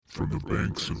From the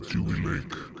banks of Dewey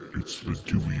Lake, it's the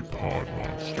Dewey Pod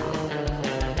Monster.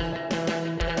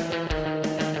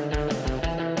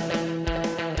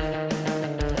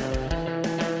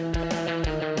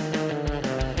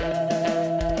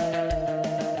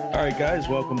 All right, guys,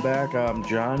 welcome back. I'm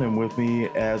John, and with me,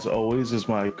 as always, is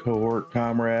my cohort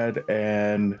comrade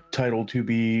and title to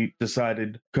be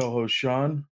decided co-host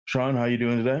Sean. Sean, how you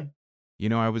doing today? You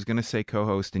know, I was going to say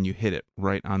co-host, and you hit it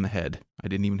right on the head. I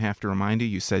didn't even have to remind you.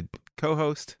 You said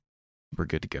co-host. We're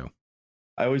good to go.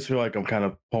 I always feel like I'm kind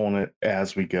of pulling it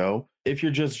as we go. If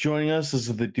you're just joining us, this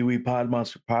is the Dewey Pod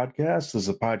Monster Podcast. This is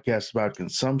a podcast about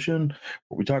consumption,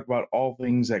 where we talk about all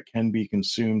things that can be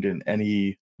consumed in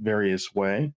any various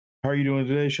way. How are you doing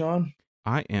today, Sean?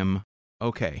 I am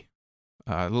okay.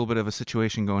 A little bit of a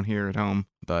situation going here at home,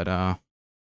 but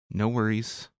no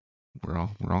worries. We're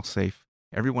all safe.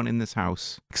 Everyone in this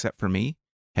house, except for me,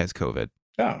 has COVID.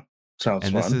 Oh, sounds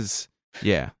and fun.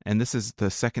 This is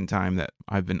the second time that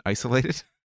I've been isolated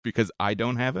because I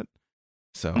don't have it.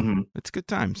 So It's good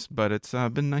times, but it's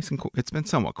been nice and it's been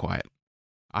somewhat quiet.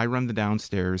 I run the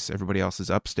downstairs, everybody else is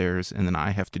upstairs, and then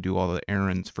I have to do all the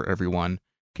errands for everyone.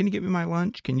 Can you get me my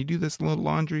lunch? Can you do this little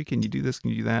laundry? Can you do this? Can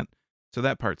you do that? So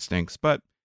that part stinks, but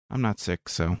I'm not sick,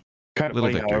 so kind of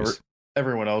little like victories.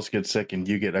 Everyone else gets sick and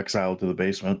you get exiled to the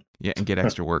basement. Yeah, and get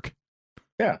extra work.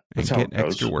 Yeah, and get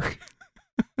extra work.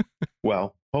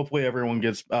 Well, hopefully everyone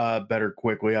gets better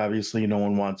quickly. Obviously, no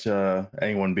one wants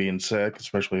anyone being sick,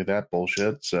 especially that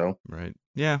bullshit. So right,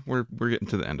 yeah, we're getting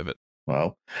to the end of it.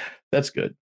 Well, that's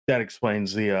good. That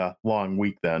explains the long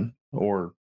week then,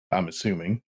 or I'm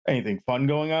assuming. Anything fun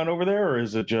going on over there, or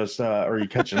is it just are you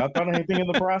catching up on anything in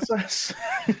the process?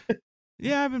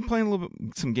 Yeah, I've been playing a little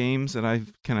bit some games that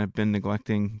I've kind of been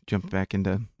neglecting. Jumped back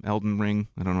into Elden Ring.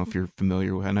 I don't know if you're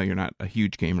familiar with. I know you're not a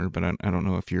huge gamer, but I don't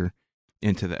know if you're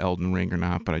into the Elden Ring or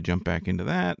not. But I jumped back into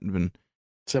that. I've been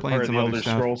is that playing part of some the other Elder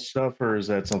Scrolls stuff, or is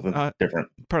that something different?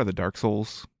 Part of the Dark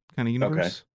Souls kind of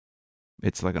universe. Okay.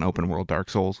 It's like an open world Dark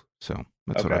Souls, so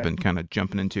that's what I've been kind of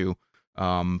jumping into.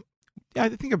 Yeah, I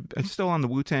think I'm still on the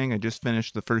Wu-Tang. I just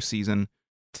finished the first season.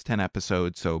 It's 10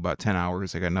 episodes, so about 10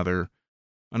 hours. I got another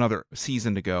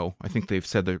season to go. I think they've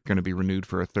said they're going to be renewed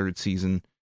for a third season.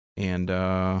 And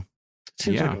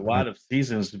seems like a lot of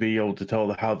seasons to be able to tell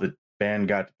how the band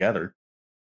got together.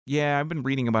 Yeah, I've been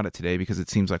reading about it today because it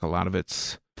seems like a lot of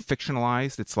it's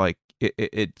fictionalized. It's like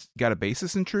it's got a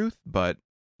basis in truth, but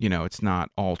you know, it's not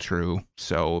all true.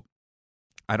 So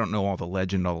I don't know all the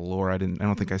legend, all the lore. I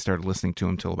don't think I started listening to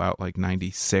them until about like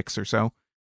 96 or so.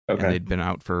 Okay. And they'd been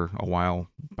out for a while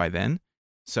by then.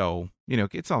 So, you know,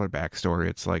 it's all their backstory.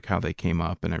 It's like how they came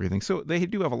up and everything. So they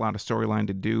do have a lot of storyline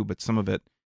to do, but some of it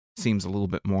seems a little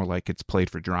bit more like it's played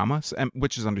for drama,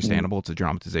 which is understandable. It's a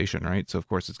dramatization, right? So of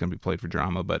course it's going to be played for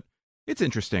drama, but it's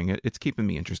interesting. It's keeping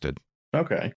me interested.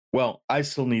 Okay. Well, I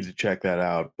still need to check that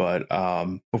out, but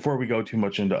before we go too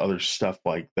much into other stuff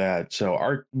like that,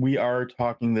 so we are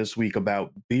talking this week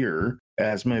about beer.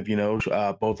 As many of you know,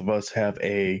 both of us have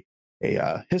a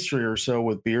history or so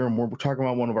with beer, and we're talking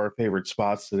about one of our favorite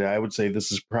spots today. I would say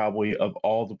this is probably, of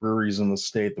all the breweries in the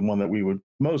state, the one that we would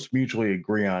most mutually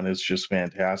agree on is just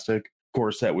fantastic. Of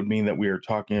course, that would mean that we are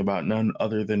talking about none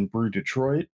other than Brew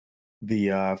Detroit,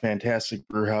 the fantastic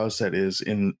brew house that is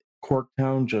in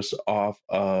Corktown, just off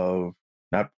of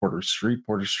not Porter Street.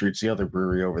 Porter Street's the other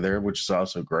brewery over there, which is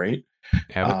also great.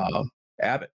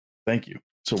 Abbott. Thank you.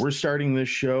 So we're starting this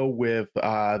show with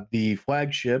the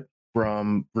flagship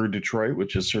from Brew Detroit,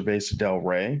 which is Cerveza del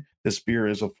Rey. This beer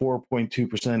is a 4.2%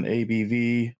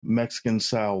 ABV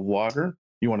Mexican-style lager.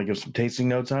 You want to give some tasting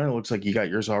notes on it? It looks like you got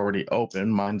yours already open.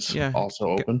 Mine's also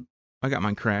open. I got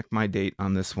mine cracked. My date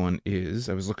on this one is,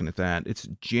 I was looking at that, it's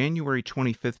January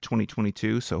 25th,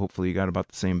 2022, so hopefully you got about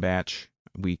the same batch.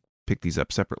 We picked these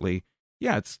up separately.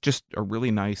 Yeah, it's just a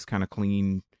really nice, kind of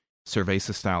clean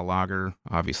Cerveza-style lager.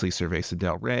 Obviously, Cerveza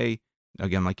del Rey.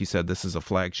 Again, like you said, this is a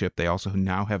flagship. They also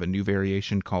now have a new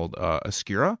variation called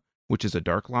Oscura, which is a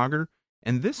dark lager.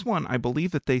 And this one, I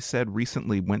believe that they said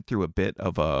recently went through a bit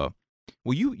of a...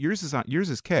 Well, yours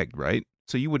is kegged, right?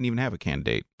 So you wouldn't even have a can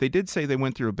date. They did say they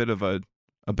went through a bit of a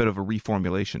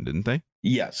reformulation, didn't they?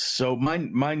 Yes. So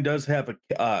mine does have a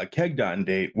kegged on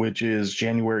date, which is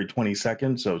January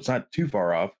 22nd. So it's not too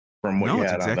far off from what you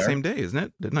had on there. No, it's exact same day, isn't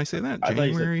it? Didn't I say that? I thought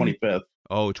you said 25th.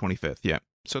 Oh, 25th. Yeah.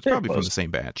 So it's probably from the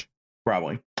same batch.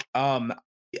 Probably.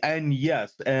 And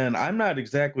yes, and I'm not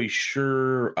exactly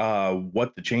sure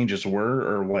what the changes were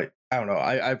or what. I don't know.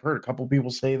 I've heard a couple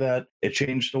people say that it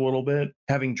changed a little bit.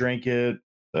 Having drank it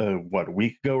a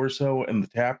week ago or so in the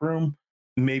tap room,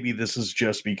 maybe this is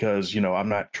just because, I'm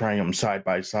not trying them side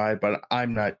by side, but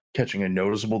I'm not catching a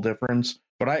noticeable difference.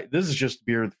 But this is just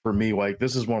beer for me. Like,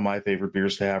 this is one of my favorite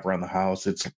beers to have around the house.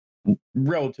 It's,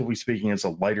 relatively speaking, it's a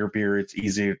lighter beer. It's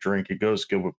easy to drink. It goes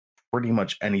good with pretty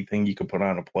much anything you can put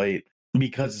on a plate.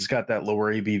 Because it's got that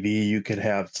lower ABV, you could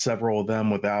have several of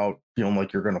them without feeling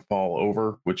like you're going to fall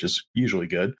over, which is usually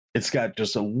good. It's got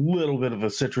just a little bit of a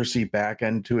citrusy back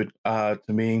end to it, to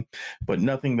me, but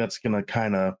nothing that's going to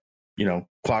kind of,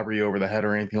 clobber you over the head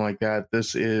or anything like that.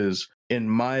 This is, in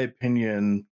my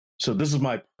opinion, so this is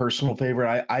my personal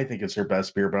favorite. I think it's their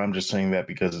best beer, but I'm just saying that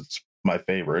because it's my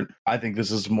favorite. I think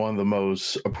this is one of the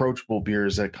most approachable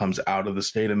beers that comes out of the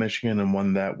state of Michigan, and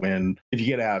one that, if you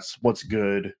get asked what's a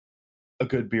good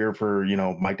beer for,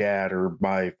 my dad or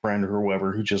my friend or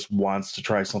whoever who just wants to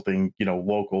try something,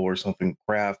 local or something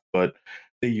craft, but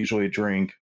they usually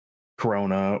drink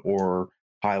Corona or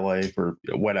High Life or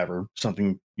whatever,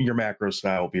 something, your macro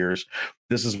style beers.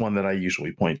 This is one that I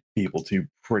usually point people to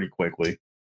pretty quickly.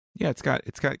 Yeah, it's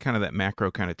got kind of that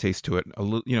macro kind of taste to it. A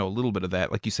little bit of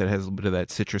that, like you said, it has a little bit of that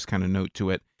citrus kind of note to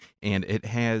it, and it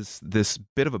has this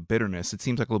bit of a bitterness. It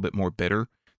seems like a little bit more bitter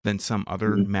than some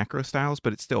other macro styles,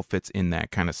 but it still fits in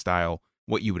that kind of style,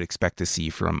 what you would expect to see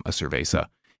from a cerveza.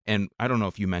 And I don't know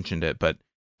if you mentioned it, but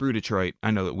Brew Detroit,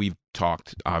 I know that we've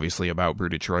talked obviously about Brew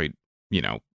Detroit,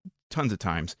 tons of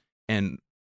times, and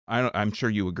I'm sure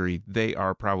you agree, they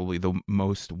are probably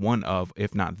one of,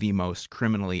 if not the most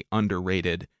criminally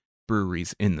underrated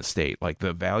breweries in the state. Like,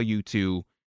 the value to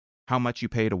how much you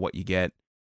pay to what you get,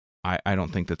 I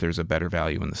don't think that there's a better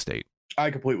value in the state. I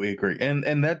completely agree.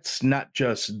 And that's not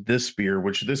just this beer,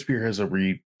 which this beer has a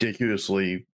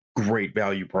ridiculously great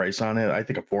value price on it. I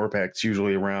think a 4-pack's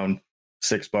usually around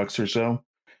 $6 or so,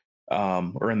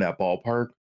 or in that ballpark.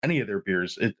 Any of their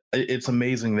beers, it's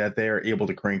amazing that they are able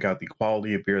to crank out the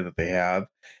quality of beer that they have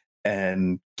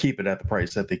and keep it at the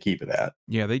price that they keep it at.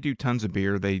 Yeah, they do tons of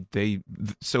beer.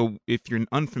 So if you're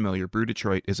unfamiliar, Brew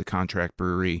Detroit is a contract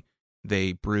brewery.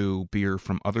 They brew beer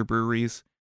from other breweries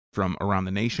from around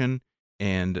the nation,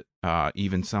 and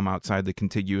even some outside the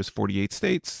contiguous 48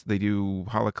 states. They do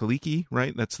halakaliki,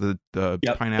 right? That's the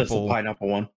pineapple. That's the pineapple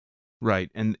one.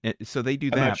 Right, and so they do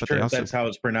that. I'm not but sure they if also, that's how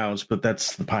it's pronounced, but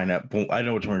that's the pineapple. I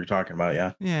know which one you're talking about,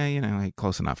 yeah. Yeah,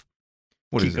 close enough.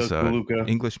 What is this,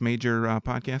 English major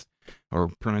podcast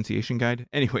or pronunciation guide?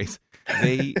 Anyways,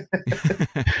 they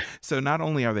so not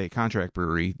only are they a contract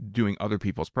brewery doing other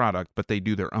people's product, but they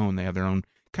do their own. They have their own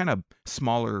kind of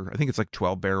smaller, I think it's like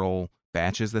 12-barrel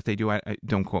batches that they do. I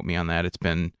don't quote me on that.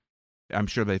 I'm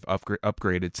sure they've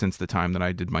upgraded since the time that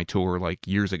I did my tour like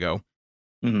years ago.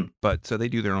 Mm-hmm. But so they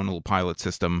do their own little pilot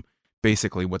system,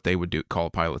 basically what they would call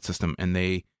a pilot system. And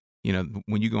they,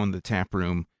 when you go in the tap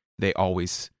room, they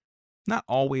not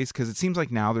always, because it seems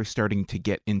like now they're starting to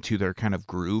get into their kind of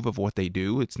groove of what they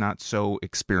do. It's not so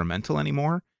experimental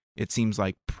anymore. It seems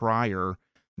like prior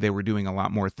they were doing a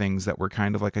lot more things that were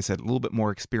kind of, like I said, a little bit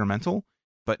more experimental.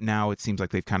 But now it seems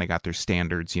like they've kind of got their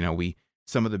standards.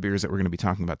 Some of the beers that we're going to be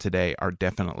talking about today are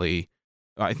definitely,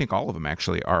 I think all of them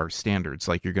actually are standards.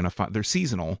 Like, you're going to find, they're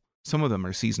seasonal. Some of them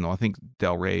are seasonal. I think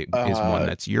Del Rey is one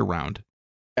that's year round.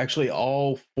 Actually,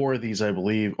 all 4 of these, I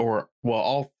believe,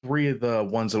 all 3 of the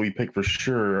ones that we pick for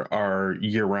sure are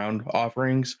year-round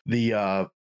offerings. The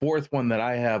 4th one that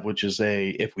I have, which is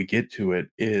if we get to it,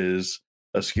 is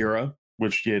Oscura,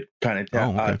 which you kind of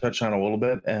touched on a little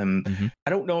bit. And I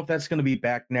don't know if that's going to be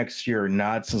back next year or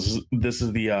not, since this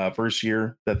is the first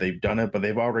year that they've done it, but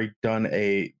they've already done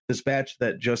this batch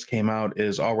that just came out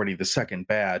is already the second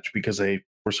batch because they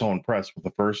were so impressed with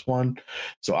the first one.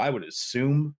 So I would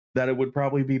assume that it would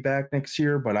probably be back next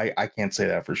year, but I can't say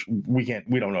that for sure. We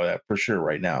don't know that for sure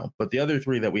right now. But the other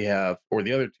 3 that we have, or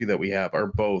the other 2 that we have, are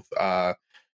both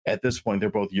at this point, they're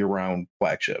both year-round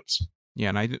flagships. Yeah,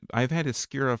 and I've had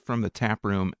Oscura from the tap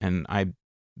room, and I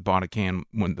bought a can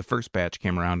when the first batch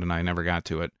came around, and I never got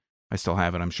to it. I still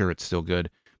have it. I'm sure it's still good.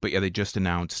 But yeah, they just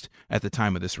announced at the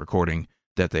time of this recording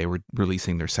that they were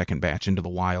releasing their second batch into the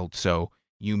wild. So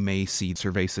you may see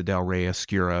Cerveza Del Rey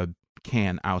Oscura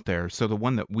can out there. So the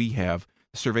one that we have,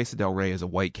 Cerveza Del Rey, is a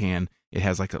white can. It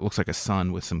looks like a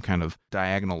sun with some kind of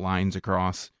diagonal lines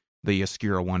across. The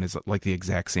Oscura one is like the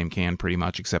exact same can pretty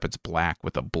much, except it's black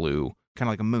with a blue, kind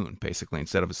of like a moon, basically.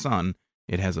 Instead of a sun,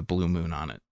 it has a blue moon on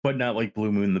it. But not like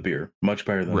Blue Moon the beer. Much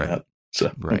better than that.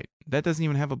 So. Right. That doesn't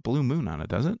even have a blue moon on it,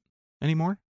 does it?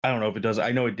 Anymore? I don't know if it does.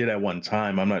 I know it did at one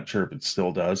time. I'm not sure if it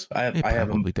still does. It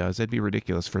probably does. It'd be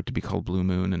ridiculous for it to be called Blue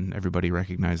Moon and everybody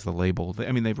recognize the label.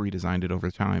 I mean, they've redesigned it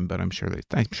over time, but I'm sure it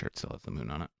still has the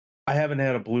moon on it. I haven't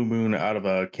had a Blue Moon out of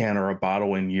a can or a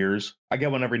bottle in years. I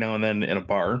get one every now and then in a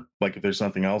bar. Like, if there's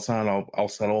nothing else on, I'll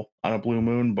settle on a Blue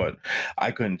Moon. But I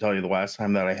couldn't tell you the last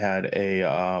time that I had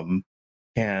a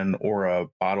can or a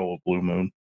bottle of Blue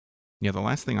Moon. Yeah, the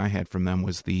last thing I had from them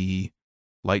was the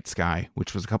Light Sky,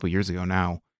 which was a couple years ago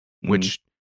now, Mhm. which,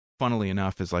 funnily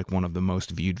enough, is like one of the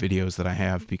most viewed videos that I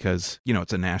have because, you know,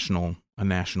 it's a national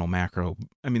macro.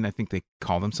 I mean, I think they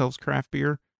call themselves craft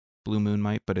beer, Blue Moon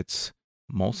might, but it's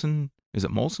Molson. Is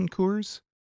it Molson Coors?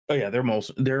 Oh yeah, they're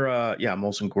Molson. They're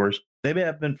Molson Coors. They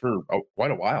have been for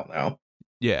quite a while now.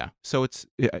 Yeah. So it's,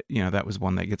 you know, that was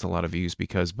one that gets a lot of views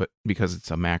because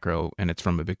it's a macro and it's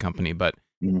from a big company, but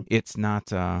Mhm. it's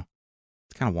not, it's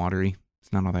kind of watery.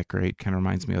 It's not all that great. Kind of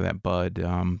reminds me of that Bud,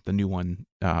 the new one,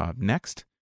 Next,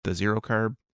 the zero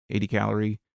carb, 80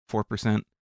 calorie, 4%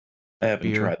 I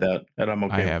haven't beer. tried that, and I'm I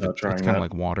okay have. without trying It's kind that.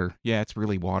 of like water. Yeah, it's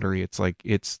really watery. It's like,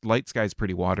 Light Sky's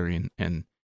pretty watery and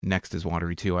Next is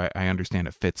watery too. I understand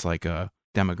it fits like a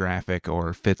demographic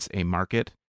or fits a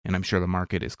market. And I'm sure the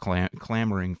market is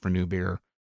clamoring for new beer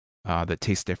that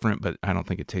tastes different, but I don't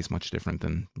think it tastes much different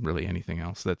than really anything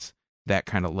else. That's that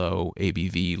kind of low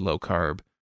ABV, low carb,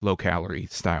 low calorie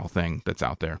style thing that's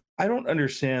out there. I don't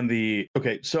understand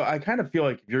so I kind of feel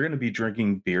like if you're going to be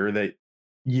drinking beer, that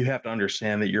you have to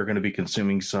understand that you're going to be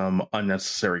consuming some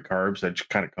unnecessary carbs. That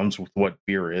kind of comes with what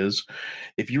beer is.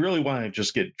 If you really want to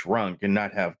just get drunk and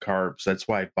not have carbs, that's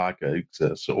why vodka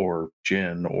exists, or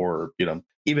gin, or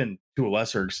even to a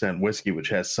lesser extent whiskey, which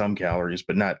has some calories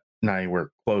but not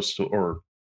anywhere close to, or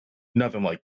nothing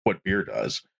like what beer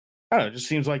does. I don't know, it just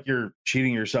seems like you're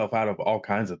cheating yourself out of all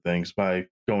kinds of things by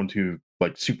going to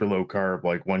like super low carb,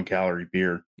 like 1 calorie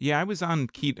beer. Yeah, I was on a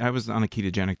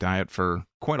ketogenic diet for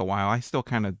quite a while. I still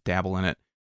kind of dabble in it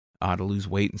to lose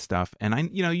weight and stuff.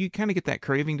 And you kind of get that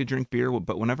craving to drink beer.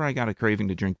 But whenever I got a craving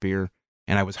to drink beer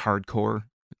and I was hardcore,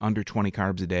 under 20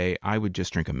 carbs a day, I would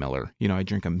just drink a Miller. I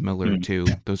drink a Miller too.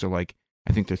 Those are like,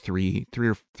 I think they're three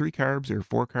carbs or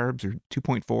 4 carbs or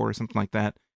 2.4 or something like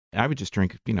that. I would just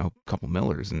drink, a couple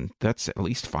Millers, and that's at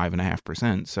least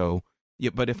 5.5%. So, yeah,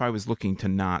 but if I was looking to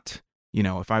not,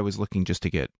 if I was looking just to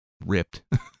get ripped,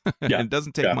 it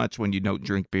doesn't take much when you don't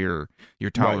drink beer.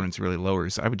 Your tolerance really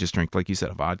lowers. I would just drink, like you said,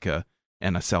 a vodka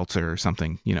and a seltzer or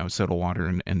something, soda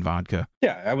water and vodka.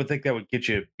 Yeah, I would think that would get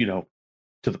you,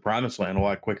 to the promised land a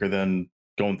lot quicker than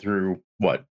going through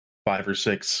 5 or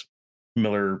 6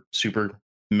 Miller super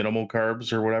minimal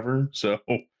carbs or whatever. So,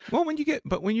 well,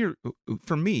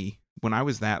 for me, when I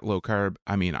was that low carb,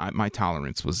 I mean, my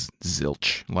tolerance was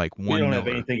zilch. Like one you don't Miller. have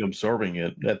anything absorbing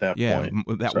it at that point.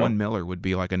 Yeah, that 1 Miller would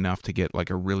be like enough to get like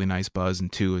a really nice buzz,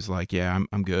 and 2 is like, yeah,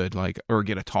 I'm good. Like, or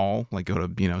get a tall, like go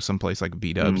to someplace like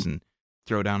B-Dubs and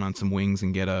throw down on some wings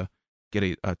and get a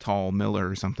tall Miller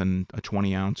or something, a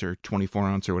 20 ounce or 24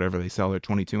 ounce or whatever they sell, their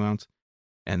 22 ounce.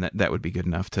 And that would be good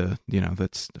enough to,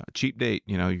 that's a cheap date.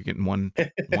 You're getting one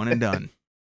and done.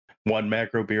 1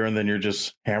 macro beer and then you're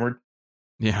just hammered.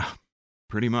 Yeah,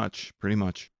 pretty much.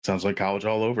 Sounds like college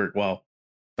all over it. Well,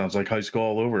 sounds like high school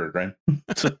all over it, right?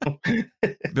 So,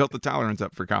 built the tolerance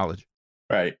up for college.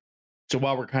 Right. So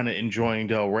while we're kind of enjoying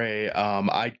Del Rey,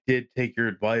 I did take your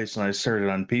advice and I started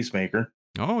on Peacemaker.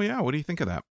 Oh, yeah. What do you think of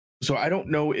that? So I don't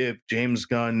know if James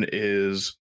Gunn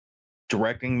is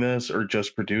directing this or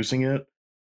just producing it,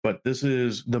 but this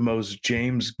is the most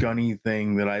James Gunny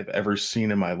thing that I've ever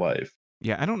seen in my life.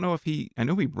 Yeah, I don't know if I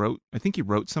think he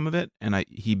wrote some of it and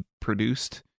he's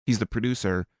the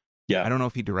producer. Yeah. I don't know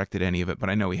if he directed any of it, but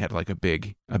I know he had like a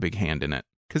big hand in it.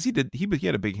 Because he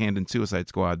had a big hand in Suicide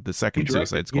Squad, the second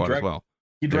Suicide Squad as well.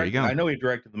 There you go. I know he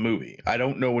directed the movie. I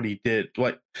don't know what he did.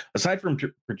 Like, aside from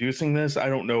producing this, I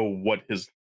don't know what his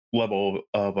level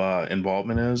of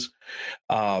involvement is.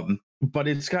 But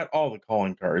it's got all the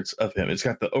calling cards of him. It's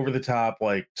got the over the top,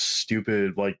 like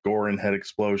stupid, like gore and head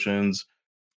explosions.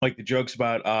 Like the jokes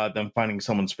about them finding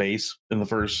someone's face in the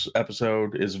first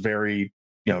episode is very,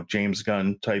 James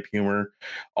Gunn type humor.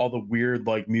 All the weird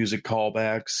like music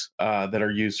callbacks that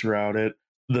are used throughout it.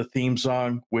 The theme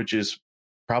song, which is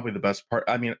probably the best part.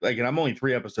 I mean, again, I'm only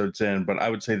 3 episodes in, but I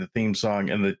would say the theme song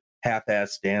and the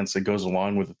half-ass dance that goes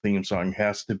along with the theme song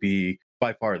has to be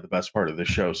by far the best part of the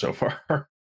show so far.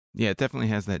 Yeah, it definitely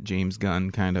has that James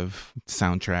Gunn kind of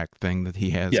soundtrack thing that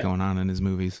he has going on in his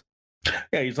movies.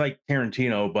 Yeah, he's like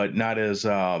Tarantino, but not as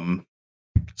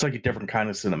it's like a different kind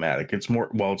of cinematic. It's more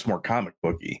comic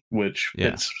booky, which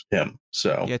fits him.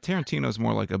 So yeah, Tarantino's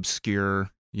more like obscure.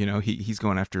 He's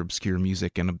going after obscure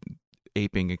music and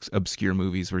aping obscure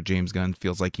movies, where James Gunn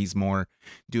feels like he's more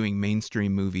doing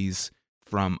mainstream movies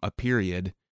from a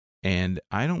period, and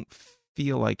I don't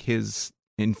feel like his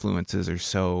influences are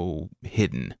so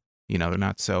hidden. They're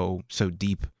not so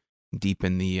deep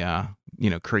in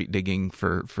the crate digging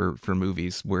for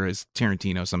movies, whereas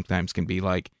Tarantino sometimes can be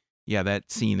like, yeah,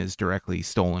 that scene is directly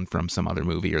stolen from some other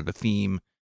movie, or the theme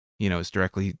is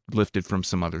directly lifted from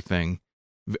some other thing.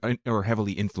 or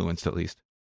heavily influenced at least.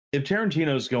 If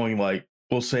Tarantino's going like,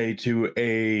 we'll say to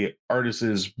a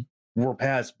artist's, we're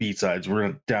past B sides,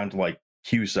 we're down to like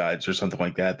Q sides or something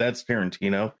like that. That's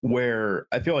Tarantino. Where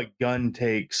I feel like Gunn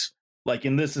takes, like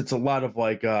in this, it's a lot of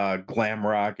like glam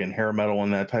rock and hair metal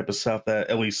and that type of stuff. That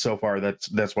at least so far,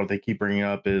 that's what they keep bringing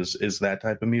up is that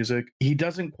type of music. He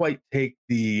doesn't quite take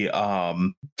the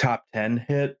top 10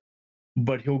 hit,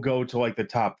 but he'll go to like the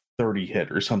top 30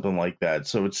 hit or something like that.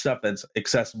 So it's stuff that's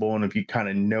accessible, and if you kind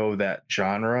of know that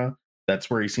genre, that's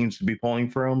where he seems to be pulling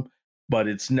from. But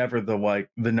it's never the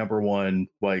number one,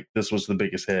 like this was the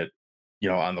biggest hit,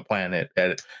 on the planet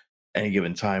at any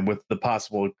given time, with the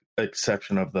possible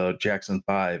exception of the Jackson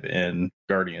 5 and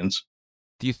Guardians.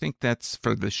 Do you think that's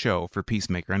for the show, for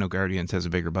Peacemaker? I know Guardians has a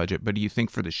bigger budget, but do you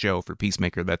think for the show, for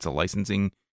Peacemaker, that's a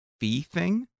licensing fee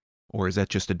thing? Or is that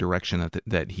just a direction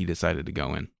that he decided to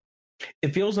go in?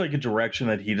 It feels like a direction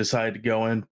that he decided to go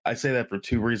in. I say that for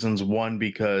two reasons. One,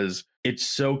 because it's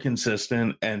so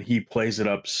consistent and he plays it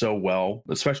up so well,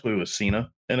 especially with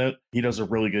Cena in it. He does a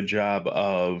really good job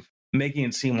of making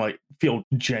it feel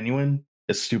genuine,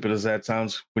 as stupid as that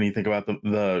sounds when you think about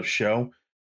the show.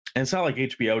 And it's not like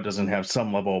HBO doesn't have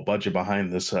some level of budget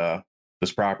behind this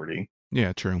property.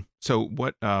 Yeah, true. So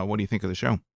what do you think of the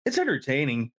show? It's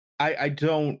entertaining. I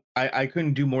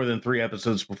couldn't do more than 3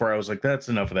 episodes before I was like, that's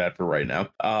enough of that for right now.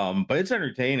 But it's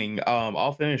entertaining.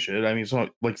 I'll finish it. I mean, it's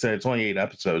not, like I said, it's only 8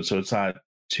 episodes, so it's not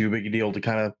too big a deal to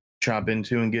kind of chomp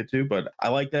into and get to. But I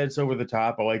like that it's over the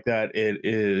top. I like that it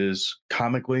is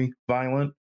comically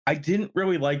violent. I didn't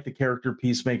really like the character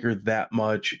Peacemaker that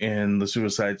much in the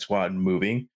Suicide Squad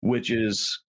movie, which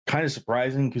is kind of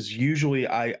surprising because usually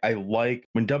I like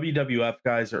when WWF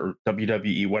guys or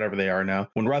WWE, whatever they are now,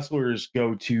 when wrestlers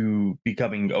go to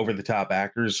becoming over the top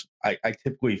actors, I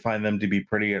typically find them to be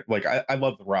pretty, like I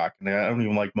love The Rock and I don't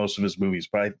even like most of his movies,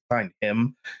 but I find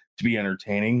him to be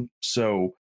entertaining.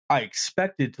 So I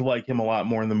expected to like him a lot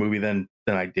more in the movie than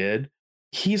I did.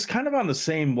 He's kind of on the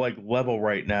same like level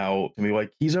right now to me.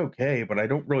 Like he's okay, but I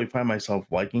don't really find myself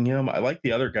liking him. I like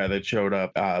the other guy that showed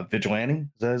up, Vigilante. Is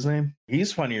that his name?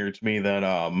 He's funnier to me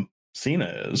than Cena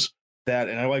is. That,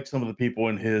 and I like some of the people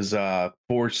in his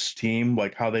Force team,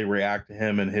 like how they react to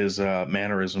him and his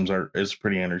mannerisms is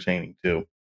pretty entertaining too.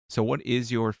 So what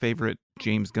is your favorite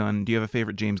James Gunn? Do you have a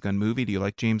favorite James Gunn movie? Do you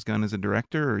like James Gunn as a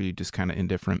director, or are you just kind of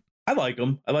indifferent? I like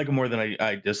him. I like him more than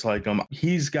I dislike him.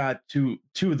 He's got two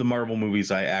of the Marvel movies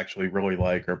I actually really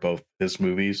like are both his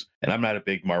movies. And I'm not a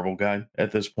big Marvel guy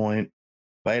at this point.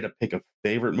 If I had to pick a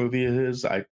favorite movie of his,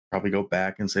 I'd probably go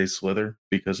back and say Slither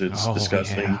because it's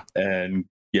disgusting. Yeah. And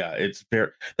yeah, it's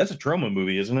fair. That's a Troma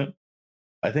movie, isn't it?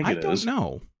 I think it is. I don't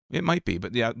know. It might be.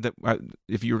 But yeah,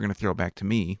 if you were going to throw it back to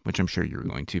me, which I'm sure you're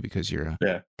going to because you're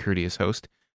a courteous host,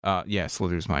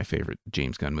 Slither's my favorite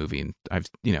James Gunn movie, and I've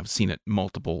seen it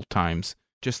multiple times.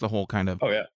 Just the whole kind of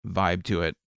vibe to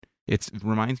it. It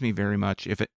reminds me very much,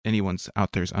 if anyone's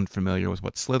out there is unfamiliar with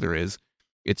what Slither is,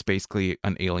 it's basically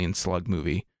an alien slug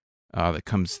movie.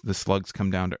 The slugs come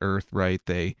down to Earth, right?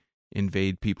 They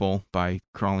invade people by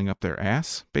crawling up their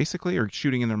ass, basically, or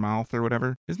shooting in their mouth or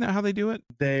whatever. Isn't that how they do it?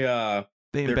 They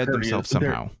embed themselves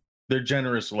somehow. They're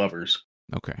generous lovers.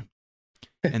 Okay.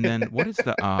 And then what is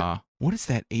that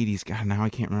 80s? God, now I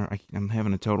can't remember. I'm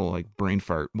having a total like brain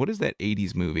fart. What is that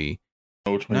 80s movie?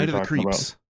 Night of the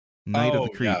Creeps. Night of the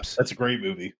Creeps. Yeah, that's a great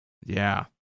movie. Yeah.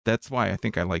 That's why I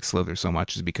think I like Slither so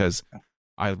much, is because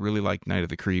I really like Night of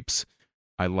the Creeps.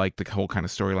 I like the whole kind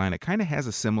of storyline. It kind of has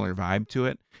a similar vibe to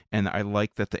it. And I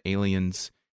like that the aliens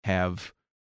have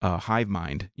a hive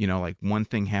mind. Like one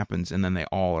thing happens and then they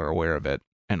all are aware of it.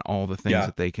 And all the things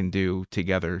that they can do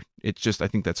together. It's just, I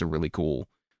think that's a really cool,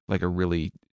 like a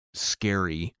really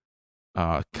scary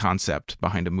concept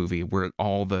behind a movie where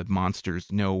all the monsters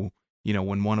know,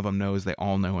 when one of them knows, they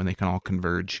all know, and they can all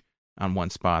converge on one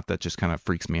spot. That just kind of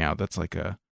freaks me out. That's like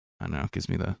I don't know, it gives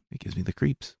me the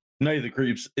creeps. Night of the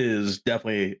Creeps is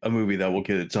definitely a movie that will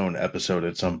get its own episode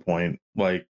at some point.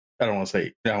 Like, I don't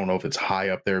know if it's high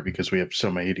up there because we have so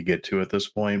many to get to at this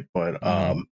point, but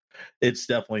it's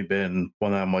definitely been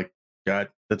one that I'm like, God,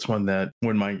 that's one that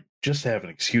just have an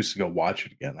excuse to go watch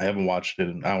it again. I haven't watched it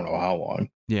in I don't know how long.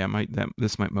 Yeah,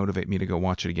 this might motivate me to go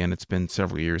watch it again. It's been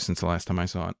several years since the last time I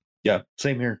saw it. Yeah,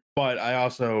 same here. But I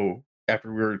also,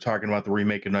 after we were talking about the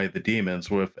remake of Night of the Demons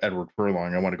with Edward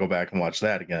Furlong, I want to go back and watch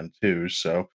that again too.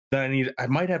 So then I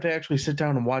might have to actually sit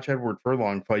down and watch Edward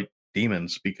Furlong fight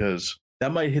demons, because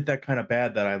that might hit that kind of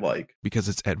bad that I like. Because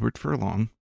it's Edward Furlong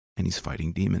and he's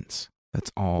fighting demons.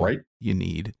 That's all you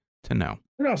need to know.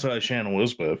 It also has Shannon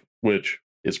Elizabeth, which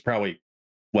is probably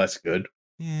less good.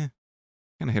 Yeah,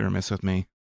 kind of hit or miss with me.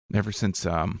 Ever since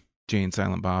Jay and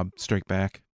Silent Bob Strike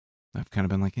Back. I've kind of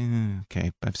been like,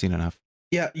 okay, I've seen enough.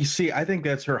 Yeah, you see, I think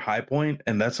that's her high point,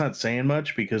 and that's not saying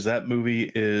much because that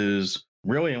movie is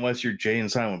really, unless you're Jay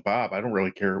and Silent Bob, I don't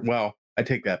really care. Well, I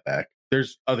take that back.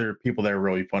 There's other people that are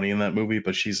really funny in that movie,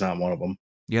 but she's not one of them.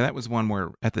 Yeah, that was one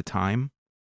where at the time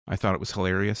I thought it was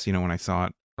hilarious, when I saw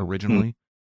it originally.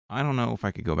 I don't know if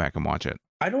I could go back and watch it.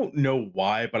 I don't know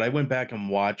why, but I went back and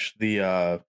watched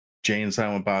the Jay and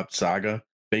Silent Bob saga,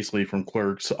 basically from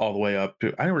Clerks all the way up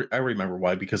to, I remember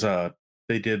why, because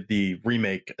they did the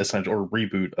remake, essential or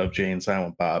reboot of Jay and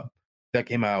Silent Bob that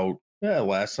came out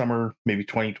last summer, maybe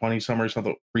 2020 summer or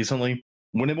something recently.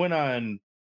 When it went on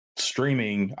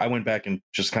streaming, I went back and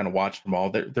just kind of watched them all.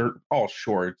 They're all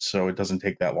short, so it doesn't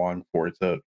take that long for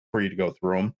you to go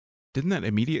through them. Didn't that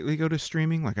immediately go to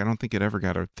streaming? Like, I don't think it ever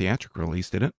got a theatrical release,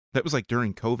 did it? That was like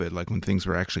during COVID, like when things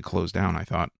were actually closed down, I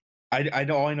thought. I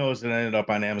know, all I know is it ended up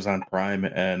on Amazon Prime,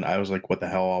 and I was like, what the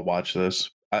hell, I'll watch this.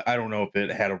 I don't know if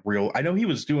it had a real, I know he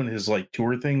was doing his like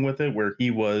tour thing with it, where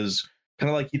he was kind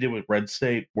of like he did with Red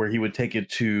State, where he would take it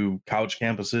to college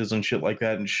campuses and shit like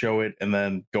that and show it, and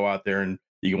then go out there and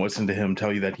you can listen to him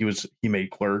tell you that he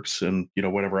made Clerks and,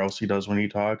 whatever else he does when he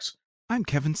talks. I'm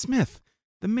Kevin Smith,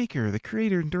 the maker, the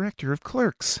creator, and director of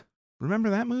Clerks. Remember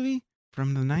that movie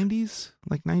from the 90s,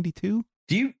 like 92?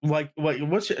 Do you like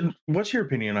what's your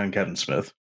opinion on Kevin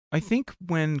Smith? I think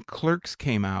when Clerks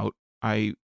came out,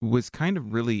 I was kind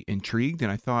of really intrigued,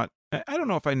 and I thought, I don't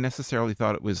know if I necessarily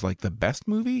thought it was like the best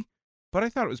movie, but I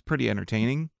thought it was pretty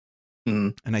entertaining.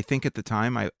 Mm. And I think at the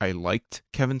time I liked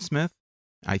Kevin Smith.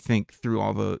 I think through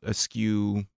all the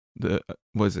Askew, the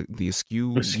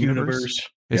Askew universe?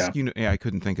 Yeah. I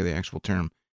couldn't think of the actual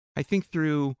term. I think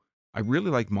I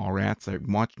really liked Mallrats. I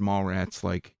watched Mallrats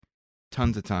like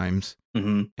tons of times.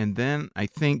 Mm-hmm. And then I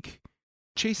think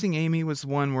Chasing Amy was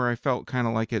one where I felt kind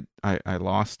of like I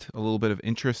lost a little bit of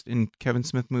interest in Kevin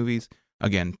Smith movies.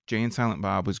 Again, Jay and Silent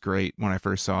Bob was great when I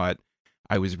first saw it.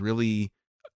 I was really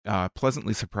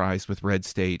pleasantly surprised with Red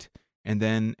State. And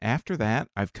then after that,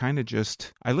 I've kind of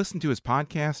I listened to his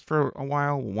podcast for a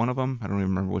while. One of them, I don't even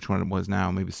remember which one it was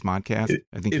now. Maybe Smodcast.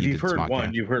 I think if he you've did heard Smodcast.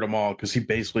 one, you've heard them all, because he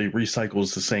basically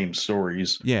recycles the same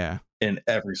stories. Yeah. In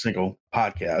every single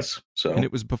podcast. So, and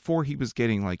it was before he was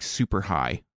getting like super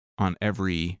high on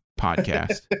every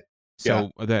podcast. So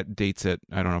that dates it,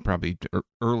 I don't know, probably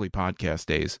early podcast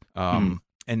days. And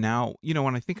now,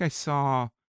 when I think I saw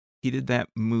he did that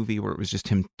movie where it was just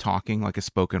him talking like a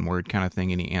spoken word kind of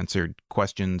thing, and he answered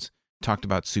questions, talked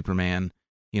about Superman,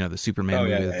 the Superman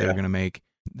movie that they were going to make.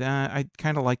 I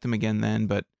kind of liked him again then,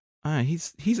 but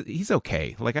he's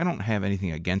okay. Like, I don't have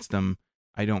anything against him.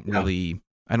 I don't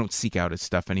I don't seek out his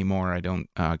stuff anymore. I don't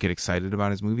get excited about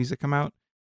his movies that come out,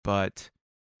 but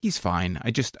he's fine.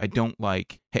 I don't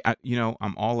like, hey,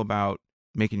 I'm all about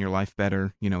making your life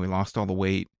better. He lost all the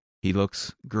weight. He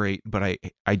looks great, but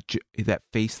that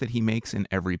face that he makes in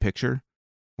every picture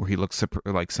where he looks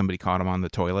like somebody caught him on the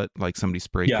toilet, like somebody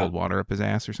sprayed cold water up his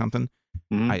ass or something.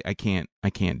 Mm-hmm. I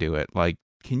can't do it. Like,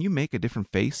 can you make a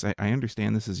different face? I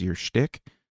understand this is your shtick,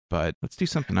 but let's do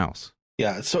something else.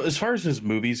 Yeah, so as far as his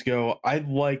movies go, I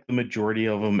like the majority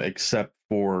of them except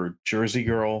for Jersey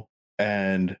Girl,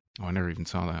 and I never even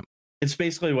saw that. It's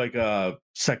basically like a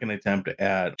second attempt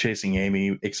at Chasing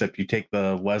Amy, except you take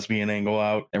the lesbian angle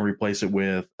out and replace it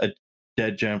with a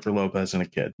dead Jennifer Lopez and a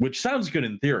kid, which sounds good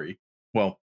in theory.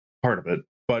 Well, part of it,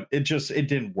 but it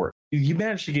didn't work. You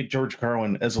managed to get George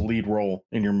Carlin as a lead role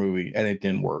in your movie, and it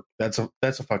didn't work. That's a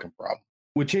fucking problem.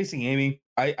 With Chasing Amy,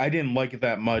 I didn't like it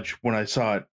that much when I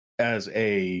saw it as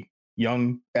a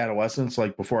young adolescence,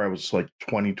 like before I was like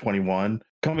 20, 21.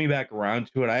 Coming back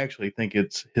around to it, I actually think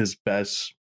it's his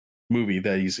best movie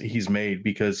that he's made,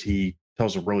 because he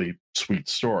tells a really sweet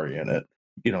story in it.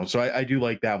 So I do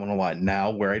like that one a lot now,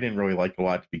 where I didn't really like it a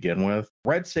lot to begin with.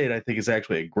 Red State, I think, is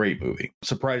actually a great movie.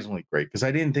 Surprisingly great, because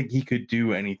I didn't think he could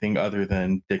do anything other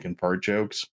than dick and fart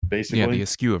jokes, basically. Yeah, the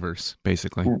Askewverse,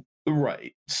 basically.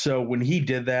 Right. So when he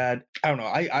did that, I don't know,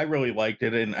 I really liked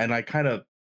it, and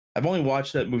I've only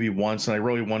watched that movie once, and I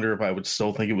really wonder if I would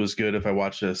still think it was good if I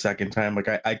watched it a second time. Like,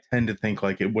 I tend to think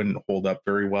like it wouldn't hold up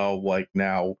very well. Like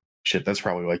now, shit, that's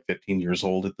probably like 15 years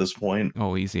old at this point.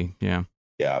 Oh, easy. Yeah.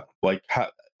 Yeah. Like,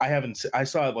 I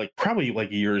saw it like probably like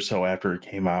a year or so after it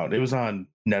came out. It was on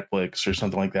Netflix or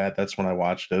something like that. That's when I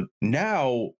watched it.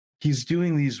 Now he's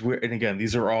doing these weird, and again,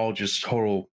 these are all just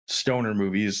total stoner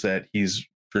movies that he's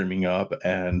dreaming up.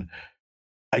 And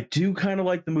I do kind of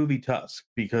like the movie Tusk,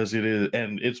 because it is,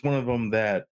 and it's one of them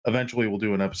that eventually we'll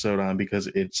do an episode on, because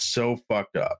it's so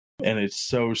fucked up and it's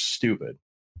so stupid.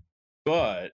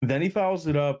 But then he follows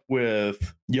it up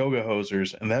with Yoga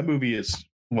Hosers, and that movie is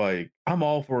Like, I'm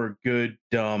all for a good,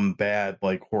 dumb, bad,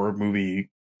 like horror movie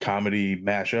comedy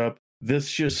mashup. This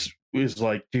just is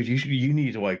like, dude, you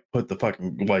need to like put the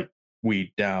fucking like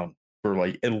weed down for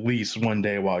like at least one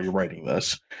day while you're writing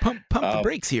this. Pump the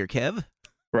brakes here, Kev.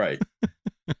 Right.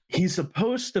 He's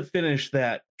supposed to finish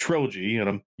that trilogy, and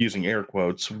I'm using air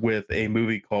quotes, with a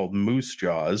movie called Moose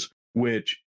Jaws,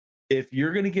 which, if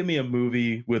you're going to give me a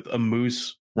movie with a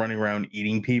moose running around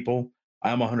eating people,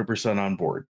 I'm 100% on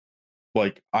board.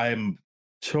 Like, I'm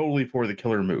totally for the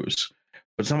killer moose,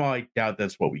 but somehow I doubt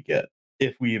that's what we get,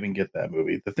 if we even get that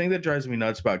movie. The thing that drives me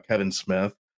nuts about Kevin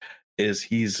Smith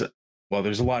is well,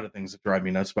 there's a lot of things that drive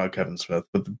me nuts about Kevin Smith,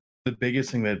 but the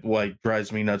biggest thing that like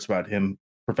drives me nuts about him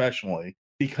professionally,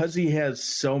 because he has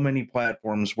so many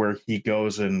platforms where he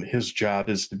goes and his job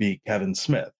is to be Kevin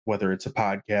Smith, whether it's a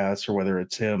podcast or whether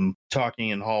it's him talking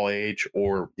in Hall H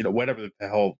or, you know, whatever the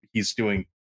hell he's doing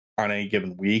on any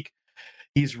given week.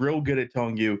 He's real good at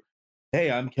telling you,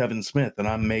 hey, I'm Kevin Smith and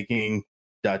I'm making ...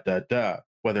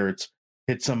 whether it's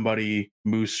Hit Somebody,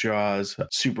 Moose Jaws,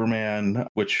 Superman,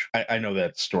 which I know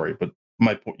that story, but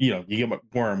my point, you know, you get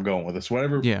where I'm going with this.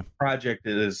 Whatever project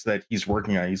it is that he's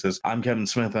working on, he says, I'm Kevin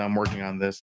Smith and I'm working on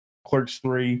this. Clerks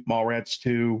 3, Mallrats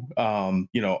 2,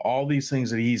 you know, all these things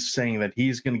that he's saying that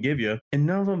he's going to give you, and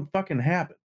none of them fucking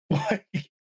happen. Like,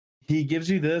 he gives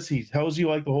you this, he tells you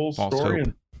like the whole False story, hope.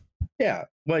 and yeah,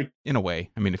 like, in a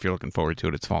way. I mean, if you're looking forward to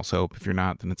it, it's false hope. If you're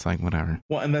not, then it's like whatever.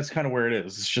 Well, and that's kind of where it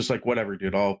is. It's just like, whatever,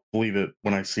 dude. I'll believe it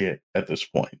when I see it at this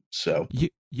point. So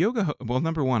yoga. Well,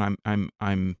 number one,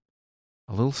 I'm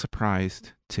a little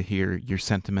surprised to hear your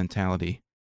sentimentality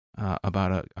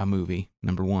about a movie.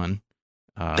 Number one,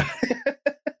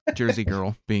 Jersey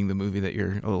Girl being the movie that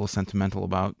you're a little sentimental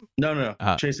about. No.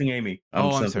 Chasing Amy.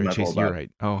 I'm sorry, Chasing. You're right.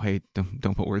 Oh, hey,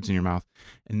 don't put words in your mouth.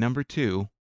 And number two,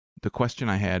 the question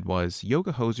I had was,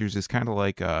 Yoga Hosers is kind of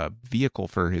like a vehicle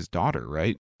for his daughter,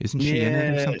 right? Isn't she in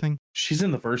it or something? She's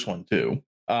in the first one too.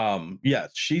 Yeah,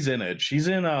 she's in it. She's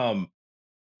in I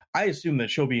assume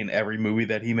that she'll be in every movie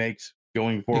that he makes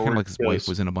going forward. Kind of like his wife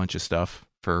was in a bunch of stuff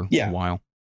for a while.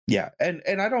 Yeah,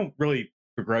 and I don't really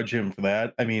begrudge him for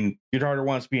that. I mean, your daughter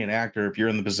wants to be an actor. If you're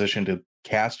in the position to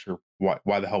cast her,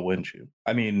 why the hell wouldn't you?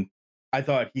 I mean, I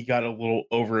thought he got a little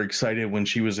overexcited when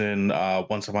she was in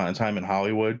Once Upon a Time in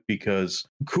Hollywood, because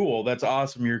cool, that's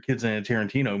awesome. Your kid's in a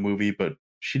Tarantino movie, but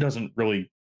she doesn't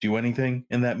really do anything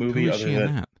in that movie. Who is she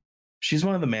in that? She's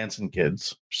one of the Manson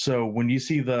kids. So when you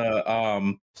see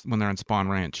the when they're on Spawn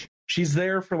Ranch, she's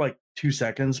there for like 2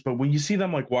 seconds, but when you see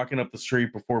them like walking up the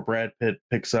street before Brad Pitt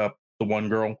picks up the one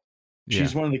girl,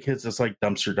 she's one of the kids that's like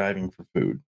dumpster diving for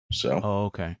food. So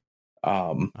okay.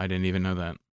 I didn't even know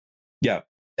that. Yeah.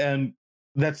 And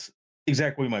that's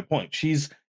exactly my point. She's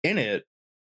in it,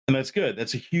 and that's good.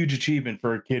 That's a huge achievement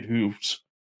for a kid who's,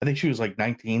 I think she was like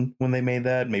 19 when they made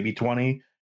that, maybe 20.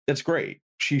 That's great.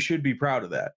 She should be proud of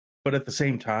that. But at the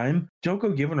same time, don't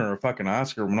go giving her a fucking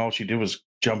Oscar when all she did was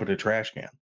jump in a trash can.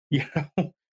 You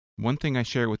know? One thing I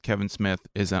share with Kevin Smith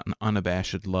is an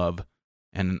unabashed love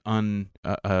and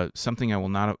something I will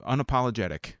not,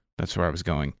 unapologetic. That's where I was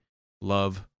going.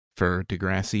 Love for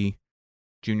Degrassi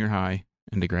Junior High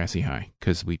and Degrassi High,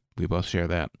 because we both share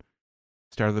that.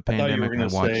 Start of the pandemic,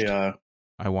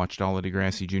 I watched all of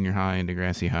Degrassi Junior High and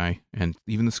Degrassi High, and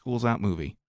even the School's Out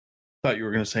movie. I thought you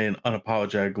were going to say an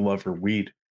unapologetic love for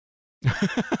weed.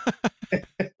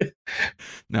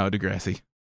 No, Degrassi.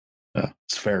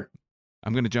 It's fair.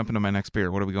 I'm going to jump into my next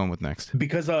beer. What are we going with next?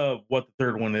 Because of what the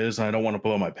third one is, and I don't want to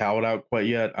blow my palate out quite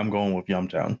yet, I'm going with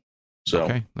Yumtown. So,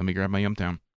 okay, let me grab my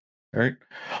Yumtown. All right.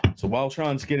 So while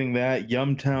Sean's getting that,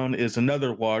 Yumtown is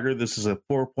another lager. This is a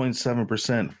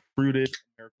 4.7% fruited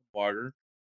American lager.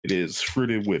 It is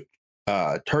fruited with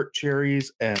tart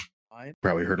cherries and lime.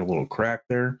 Probably heard a little crack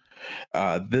there.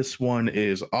 This one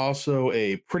is also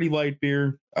a pretty light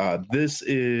beer. This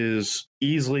is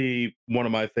easily one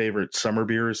of my favorite summer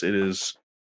beers. It is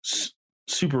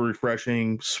super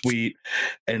refreshing, sweet,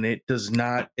 and it does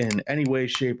not in any way,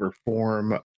 shape, or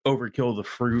form overkill the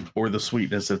fruit or the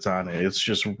sweetness that's on it. It's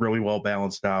just really well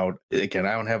balanced out. Again,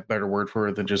 I don't have a better word for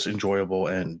it than just enjoyable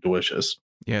and delicious.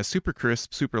 Yeah, super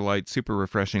crisp, super light, super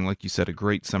refreshing. Like you said, a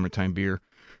great summertime beer.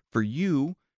 For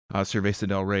you, Cerveza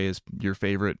del Rey is your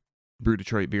favorite Brew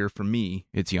Detroit beer. For me,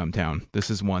 it's Yumtown. This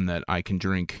is one that I can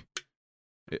drink.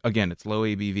 Again, it's low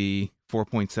ABV,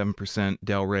 4.7%.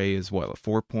 Del Rey is what?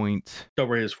 Del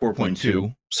Rey is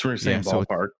 4.2. It's the same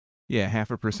ballpark. Yeah,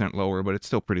 0.5% lower, but it's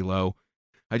still pretty low.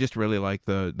 I just really like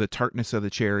the tartness of the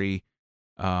cherry,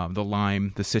 the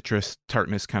lime, the citrus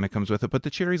tartness kind of comes with it, but the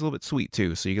cherry's a little bit sweet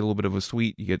too. So you get a little bit of a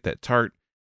sweet, you get that tart.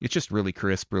 It's just really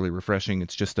crisp, really refreshing.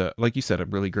 It's just like you said, a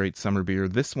really great summer beer.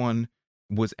 This one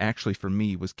was actually for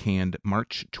me was canned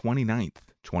March 29th,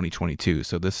 2022.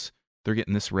 So they're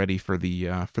getting this ready for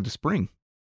the spring.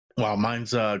 Wow,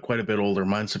 mine's quite a bit older.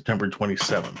 Mine's September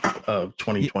 27th of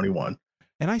 2021.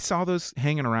 And I saw those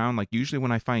hanging around. Like usually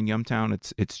when I find Yumtown,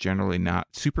 it's generally not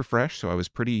super fresh. So I was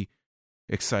pretty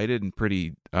excited and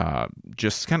pretty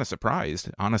just kind of surprised,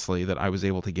 honestly, that I was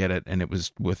able to get it, and it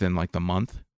was within like the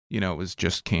month. It was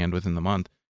just canned within the month.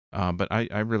 But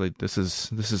I really, this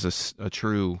is a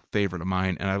true favorite of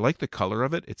mine, and I like the color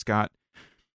of it.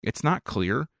 It's not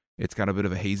clear. It's got a bit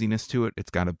of a haziness to it. It's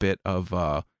got a bit of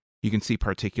you can see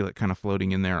particulate kind of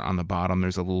floating in there on the bottom.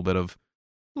 There's a little bit of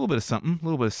something, a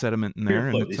little bit of sediment in there,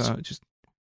 and it's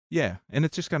and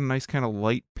it's just got a nice kind of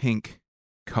light pink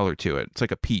color to it. It's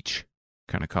like a peach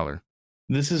kind of color.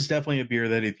 This is definitely a beer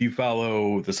that if you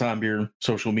follow the Sound Beer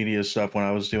social media stuff when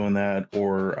I was doing that,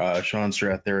 or Sean's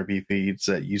Strat Therapy feeds,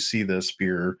 that you see this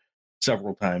beer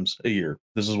several times a year.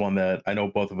 This is one that I know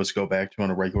both of us go back to on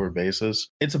a regular basis.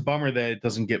 It's a bummer that it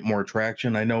doesn't get more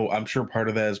traction. I'm sure part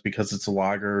of that is because it's a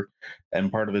lager,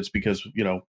 and part of it's because,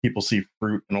 people see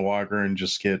fruit in a lager and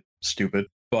just get stupid.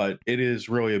 But it is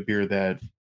really a beer that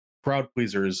crowd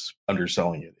pleaser is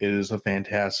underselling it. It is a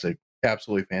fantastic,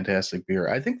 absolutely fantastic beer.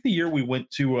 I think the year we went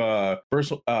to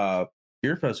first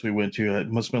beer fest we went to,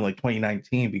 it must have been like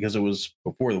 2019 because it was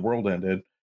before the world ended.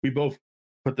 We both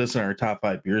put this in our top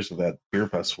 5 beers of that beer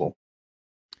festival.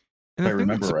 And the thing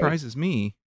that surprises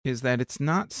me is that it's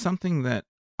not something that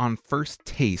on first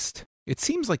taste, it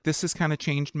seems like this has kind of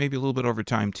changed maybe a little bit over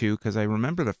time too, because I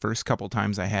remember the first couple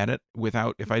times I had it if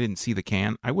I didn't see the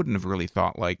can, I wouldn't have really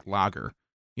thought like lager.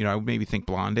 I would maybe think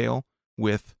blonde ale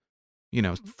with,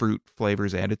 fruit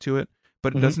flavors added to it,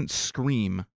 but it doesn't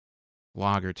scream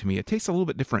lager to me. It tastes a little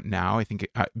bit different now, I think,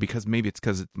 because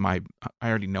I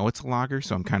already know it's a lager,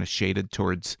 so I'm kind of shaded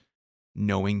towards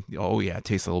knowing, it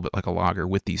tastes a little bit like a lager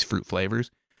with these fruit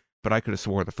flavors. But I could have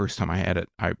swore the first time I had it,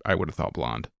 I would have thought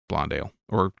blonde ale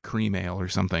or cream ale or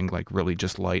something, like really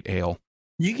just light ale.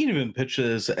 You can even pitch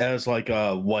this as like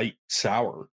a light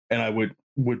sour, and I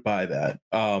would buy that.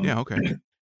 Okay.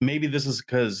 Maybe this is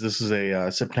because this is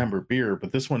a September beer,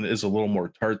 but this one is a little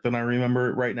more tart than I remember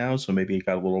it right now. So maybe it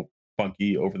got a little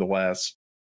funky over the last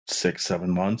 6-7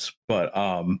 months. But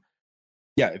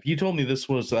if you told me this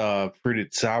was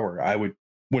fruited sour, I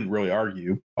wouldn't really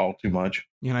argue all too much.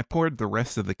 And I poured the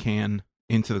rest of the can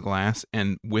into the glass,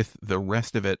 and with the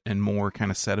rest of it and more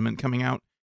kind of sediment coming out,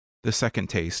 the second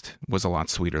taste was a lot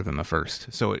sweeter than the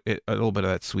first. So a little bit of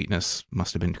that sweetness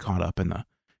must have been caught up in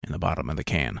the bottom of the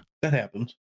can. That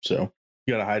happens. So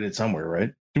you got to hide it somewhere,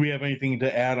 right? Do we have anything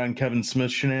to add on Kevin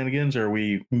Smith's shenanigans, or are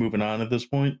we moving on at this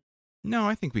point? No,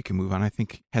 I think we can move on. I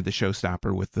think had the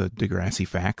showstopper with the Degrassi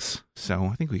facts, so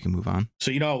I think we can move on.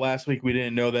 So, last week we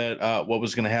didn't know that what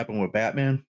was going to happen with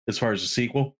Batman as far as the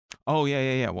sequel. Oh,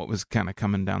 yeah. What was kind of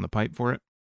coming down the pipe for it?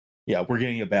 Yeah, we're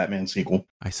getting a Batman sequel.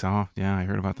 I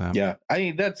heard about that. Yeah, I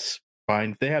mean, that's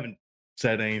fine. They haven't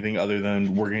said anything other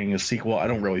than we're getting a sequel. I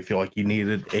don't really feel like you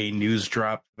needed a news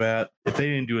drop for that. If they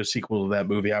didn't do a sequel to that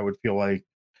movie, I would feel like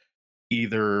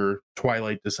either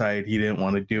Twilight decided he didn't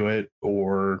want to do it,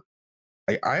 or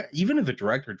I even if the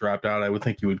director dropped out, I would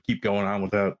think he would keep going on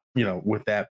without, with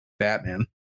that Batman.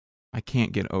 I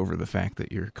can't get over the fact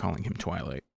that you're calling him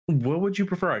Twilight. What would you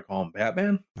prefer? I call him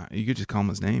Batman? You could just call him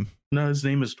his name. No, his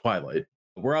name is Twilight.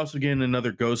 We're also getting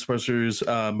another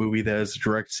Ghostbusters movie that is a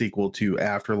direct sequel to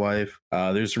Afterlife.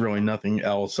 There's really nothing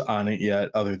else on it yet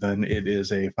other than it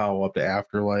is a follow-up to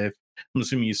Afterlife. I'm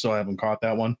assuming you still haven't caught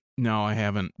that one. No, I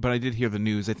haven't, but I did hear the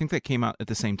news. I think that came out at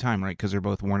the same time, right? Because they're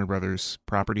both Warner Brothers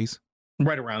properties.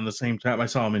 Right around the same time. I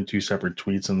saw them in 2 separate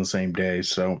tweets on the same day,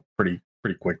 so pretty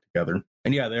quick together.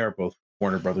 And yeah, they are both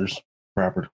Warner Brothers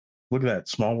property. Look at that,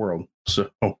 small world.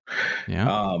 So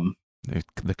yeah,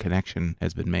 the connection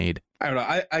has been made. I don't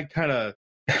know. I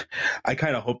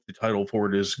kind of hope the title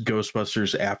for it is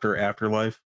Ghostbusters After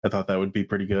Afterlife. I thought that would be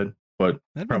pretty good, but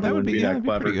that would be that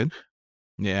clever. Pretty good.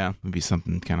 Yeah, it would be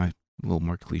something kind of a little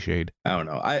more cliched. I don't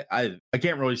know. I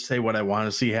can't really say what I want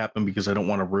to see happen because I don't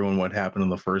want to ruin what happened in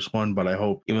the first one, but I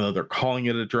hope, even though they're calling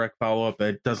it a direct follow-up,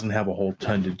 it doesn't have a whole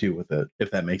ton to do with it,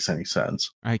 if that makes any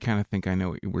sense. I kind of think I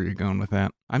know where you're going with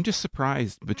that. I'm just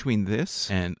surprised between this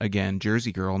and, again,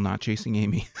 Jersey Girl not chasing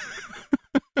Amy.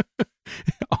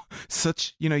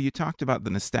 Such, you talked about the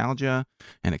nostalgia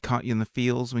and it caught you in the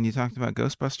feels when you talked about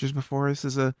Ghostbusters before.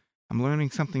 I'm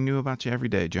learning something new about you every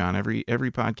day, John.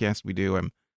 Every podcast we do,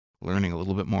 I'm learning a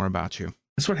little bit more about you.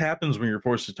 That's what happens when you're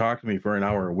forced to talk to me for an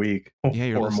hour a week.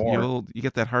 Yeah, or more. You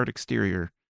get that hard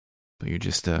exterior, but you're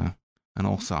just an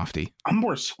old softy. I'm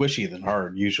more squishy than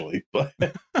hard usually, but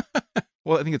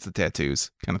Well, I think it's the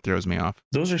tattoos. Kind of throws me off.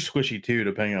 Those are squishy too,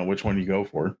 depending on which one you go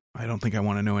for. I don't think I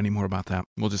want to know any more about that.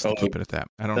 We'll just Oh, keep it at that.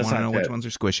 I don't that's want to not know which ones are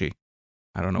squishy.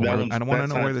 I don't know That where. one's I don't want to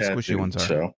that's know not where the squishy tattooed, ones are.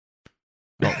 So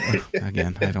Oh,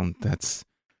 again, I don't. That's.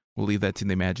 We'll leave that to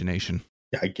the imagination.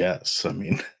 yeah, I guess. I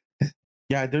mean,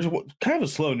 yeah, there's kind of a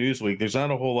slow news week. There's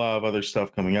not a whole lot of other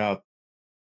stuff coming out.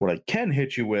 What I can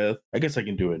hit you with, I guess I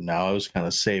can do it now. I was kind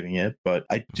of saving it, but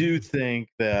I do think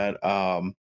that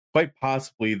quite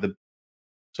possibly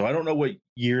so I don't know what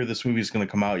year this movie is going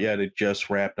to come out yet. It just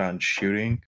wrapped on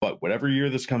shooting, but whatever year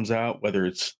this comes out, whether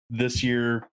it's this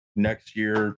year, next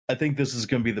year, I think this is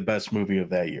going to be the best movie of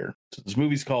that year. So this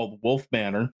movie's called Wolf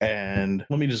Manor, and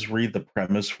let me just read the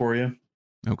premise for you.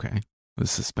 Okay, the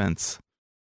suspense.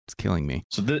 It's killing me.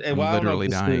 So I'm literally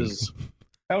dying.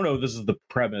 I don't know if this is the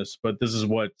premise, but this is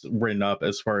what's written up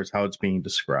as far as how it's being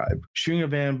described. Shooting a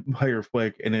vampire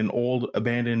flick in an old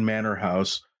abandoned manor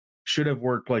house should have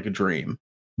worked like a dream,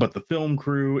 but the film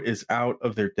crew is out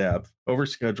of their depth,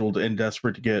 overscheduled, and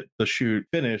desperate to get the shoot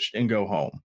finished and go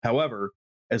home. However,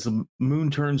 as the moon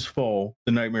turns full,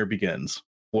 the nightmare begins.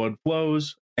 Blood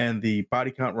flows, and the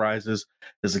body count rises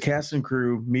as the cast and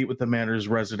crew meet with the manor's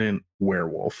resident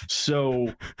werewolf.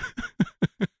 So,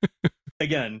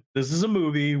 again, this is a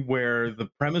movie where the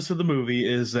premise of the movie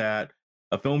is that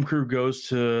a film crew goes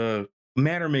to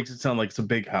manor. Makes it sound like it's a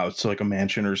big house, so like a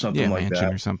mansion or something like mansion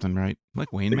that. or something, right?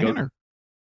 Like Wayne They Manor.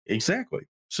 Exactly.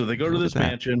 So they go to Look this at that.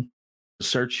 mansion,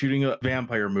 start shooting a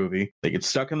vampire movie. They get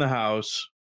stuck in the house.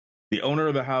 The owner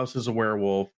of the house is a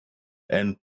werewolf,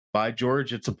 and by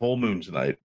George, it's a full moon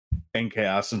tonight, and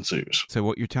chaos ensues. So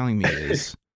what you're telling me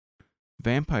is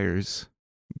vampires.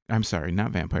 I'm sorry,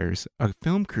 not vampires. A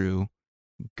film crew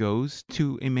goes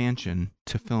to a mansion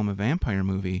to film a vampire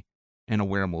movie, and a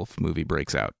werewolf movie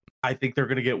breaks out. I think they're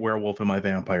going to get Werewolf in My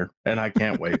Vampire, and I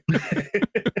can't wait.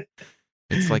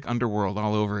 It's like Underworld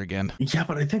all over again. Yeah,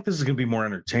 but I think this is going to be more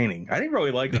entertaining. I didn't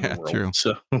really like Underworld. True.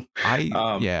 So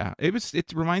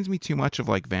it reminds me too much of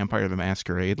like Vampire the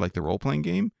Masquerade, like the role playing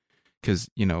game, because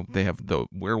they have the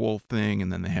werewolf thing,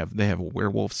 and then they have a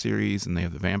werewolf series, and they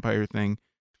have the vampire thing.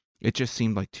 It just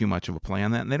seemed like too much of a play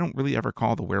on that, and they don't really ever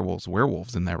call the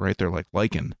werewolves in that, right? They're like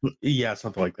Lycan. Yeah,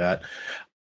 something like that.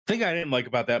 Thing I didn't like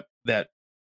about that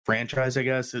franchise, I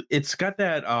guess, it's got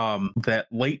that that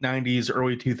late 90s,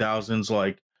 early 2000s,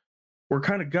 like, we're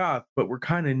kind of goth, but we're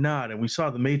kind of not. And we saw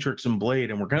The Matrix and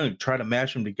Blade, and we're going to try to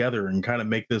mash them together and kind of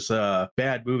make this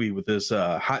bad movie with this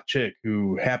hot chick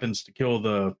who happens to kill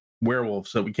the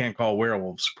werewolves that we can't call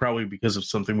werewolves, probably because of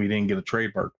something we didn't get a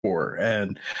trademark for.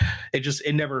 And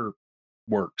it never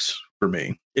works for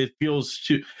me. It feels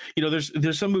too,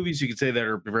 there's some movies you could say that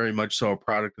are very much so a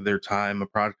product of their time, a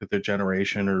product of their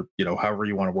generation, or however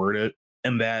you want to word it,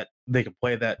 and that they can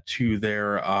play that to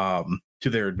their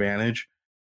advantage.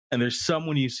 And there's some,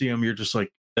 when you see them, you're just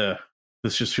like,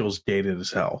 this just feels dated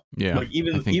as hell. Yeah, like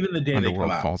even the day Underworld they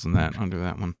come out falls under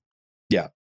that one. Yeah.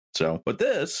 So, but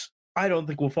this, I don't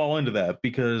think will fall into that,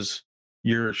 because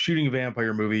you're shooting a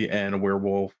vampire movie and a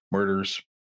werewolf murders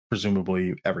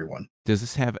presumably everyone. Does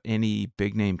this have any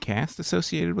big name cast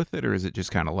associated with it, or is it just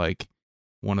kind of like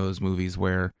one of those movies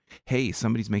where, hey,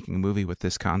 somebody's making a movie with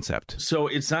this concept? So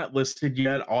it's not listed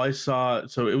yet. All I saw,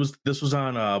 this was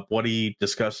on Bloody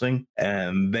Disgusting,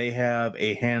 and they have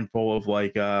a handful of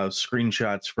like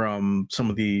screenshots from some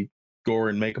of the gore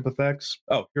and makeup effects.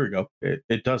 Oh, here we go.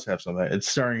 It does have some of that. It's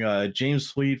starring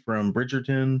James Fleet from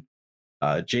Bridgerton,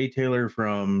 Jay Taylor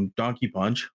from Donkey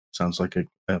Punch. Sounds like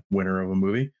a winner of a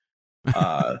movie.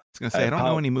 I was gonna say, I don't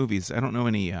know any movies. I don't know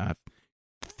any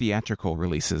theatrical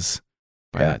releases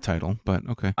by that title, but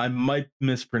okay. I might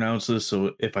mispronounce this,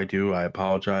 so if I do, I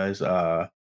apologize. The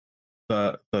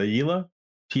Thaila,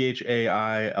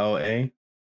 Thaila,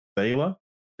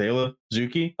 Thaila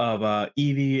Zuki of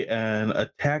Evie and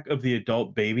Attack of the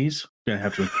Adult Babies. Gonna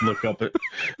have to look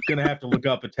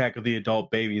up Attack of the Adult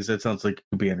Babies. That sounds like it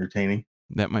could be entertaining.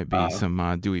 That might be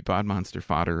some Dewey Pod Monster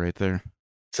fodder right there.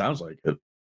 Sounds like it.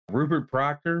 Rupert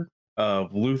Proctor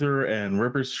of Luther and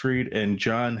Ripper Street, and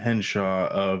John Henshaw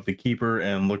of The Keeper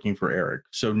and Looking for Eric.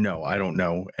 So no, I don't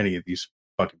know any of these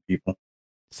fucking people.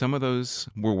 Some of those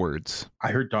were words.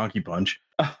 I heard Donkey Punch.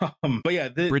 But yeah,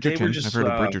 Bridgerton. They were just, I've heard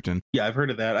of Bridgerton. Yeah, I've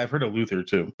heard of that. I've heard of Luther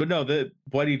too. But no, the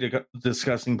Bloody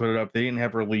Disgusting put it up. They didn't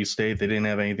have a release date. They didn't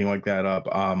have anything like that up.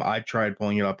 I tried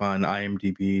pulling it up on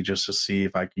IMDb just to see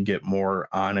if I could get more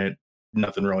on it.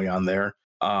 Nothing really on there.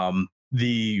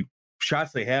 The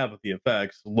shots they have with the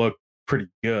effects look pretty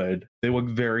good. They look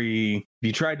very.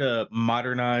 You tried to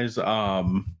modernize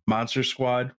Monster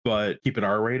Squad, but keep it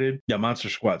R-rated. Yeah, Monster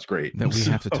Squad's great. That we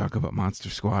have to talk about Monster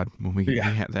Squad when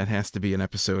that has to be an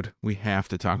episode. We have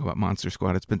to talk about Monster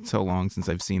Squad. It's been so long since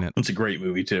I've seen it. It's a great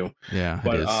movie too. Yeah,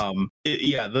 but it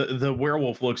is. the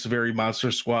werewolf looks very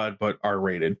Monster Squad, but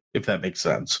R-rated, if that makes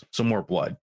sense. So more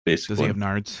blood, basically. Does he have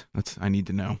nards? I need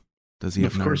to know. Does he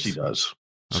have nards? Of course he does.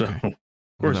 So Okay. of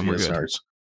course then he we're has good. nards.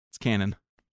 It's canon.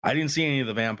 I didn't see any of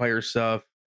the vampire stuff.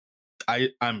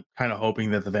 I'm kind of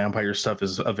hoping that the vampire stuff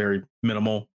is a very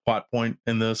minimal plot point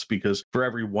in this, because for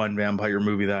every one vampire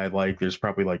movie that I like, there's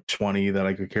probably like 20 that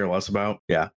I could care less about.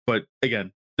 Yeah. But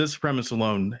again, this premise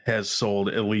alone has sold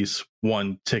at least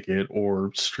one ticket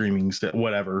or streaming,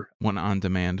 whatever. One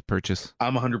on-demand purchase.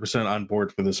 I'm 100% on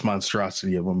board for this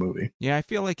monstrosity of a movie. Yeah, I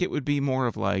feel like it would be more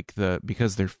of like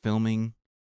because they're filming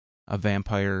a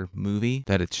vampire movie,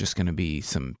 that it's just going to be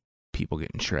some people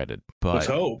getting shredded. But Let's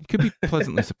hope. You could be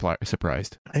pleasantly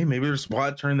surprised. Hey, maybe there's a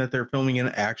plot turn that they're filming an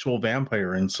actual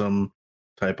vampire in some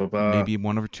type of maybe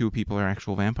one or two people are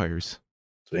actual vampires.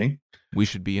 See? We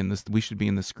should be in the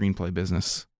screenplay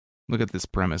business. Look at this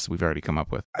premise we've already come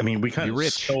up with. I mean, we kind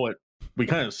of stole it. We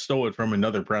kind of stole it from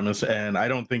another premise, and I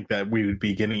don't think that we would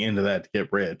be getting into that to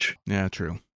get rich. Yeah,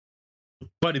 true.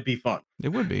 But it'd be fun. It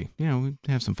would be. Yeah, we'd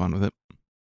have some fun with it.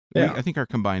 Yeah. I think our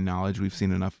combined knowledge, we've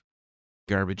seen enough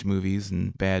garbage movies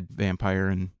and bad vampire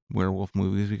and werewolf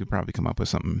movies. We could probably come up with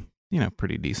something,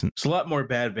 pretty decent. It's a lot more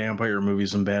bad vampire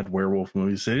movies than bad werewolf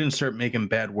movies. They didn't start making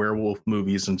bad werewolf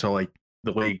movies until like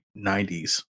the late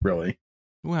 90s, really.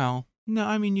 Well, no,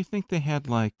 I mean, you think they had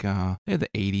like they had the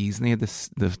 80s and they had the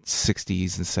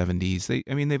 60s and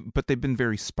 70s. But they've been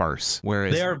very sparse.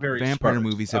 Whereas they are very vampire sparse.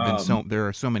 movies have been there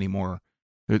are so many more.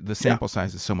 The sample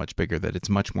size is so much bigger that it's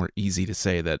much more easy to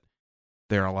say that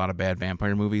there are a lot of bad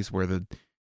vampire movies, where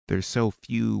there's so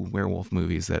few werewolf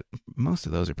movies that most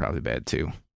of those are probably bad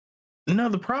too. No,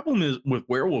 the problem is with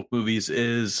werewolf movies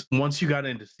is once you got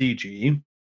into CG,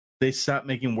 they stopped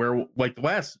making werewolf. Like the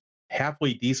last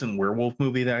halfway decent werewolf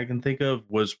movie that I can think of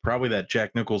was probably that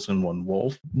Jack Nicholson one,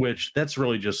 Wolf, which that's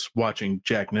really just watching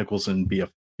Jack Nicholson be a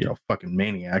fucking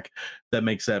maniac that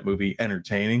makes that movie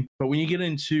entertaining. But when you get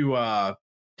into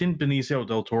didn't Benicio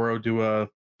del Toro do a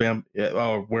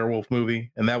werewolf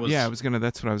movie? And that was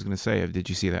that's what I was gonna say. Did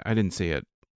you see that? I didn't see it.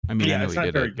 I mean, I know it's he not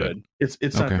did very it, good.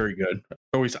 It's not very good.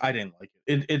 Always, I didn't like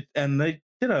it. It and they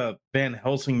did a Van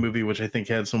Helsing movie, which I think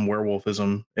had some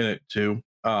werewolfism in it too.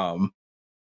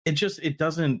 It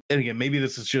doesn't. And again, maybe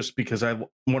this is just because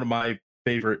one of my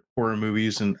favorite horror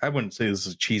movies, and I wouldn't say this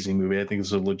is a cheesy movie. I think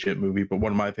it's a legit movie, but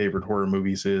one of my favorite horror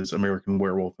movies is American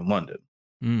Werewolf in London.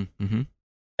 Mm-hmm.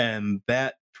 And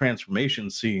that transformation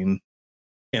scene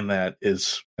in that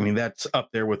is, I mean, that's up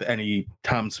there with any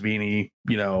Tom Savini,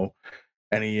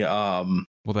 any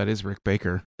well, that is Rick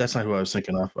Baker. That's not who I was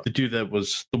thinking of. The dude that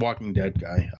was the Walking Dead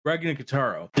guy. Ragnar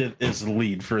Kotaro is the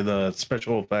lead for the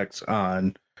special effects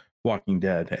on Walking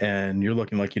Dead, and you're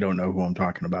looking like you don't know who I'm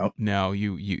talking about. No,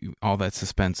 you all that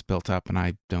suspense built up, and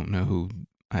I don't know who.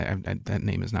 That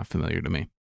name is not familiar to me.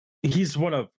 He's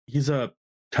a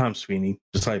Tom Savini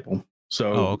disciple. So,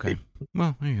 okay.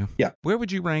 Well, there you go. Yeah. Where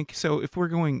would you rank? So, if we're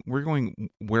going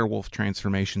werewolf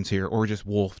transformations here, or just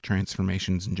wolf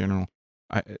transformations in general,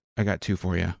 I got two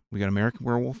for you. We got American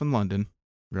Werewolf in London,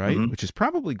 right? Mm-hmm. Which is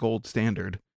probably gold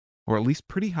standard, or at least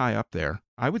pretty high up there.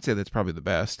 I would say that's probably the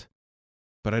best.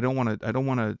 But I don't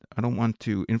want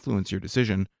to influence your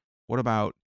decision. What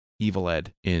about Evil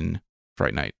Ed in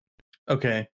Fright Night?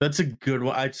 Okay, that's a good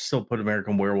one. I'd still put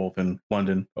American Werewolf in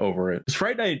London over it. Because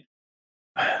Fright Night,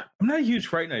 I'm not a huge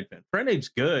Fright Night fan. Fright Night's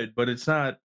good, but it's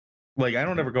not like I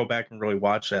don't ever go back and really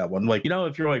watch that one. Like,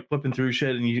 if you're like flipping through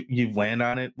shit and you land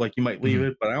on it, like you might leave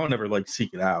it, but I don't ever like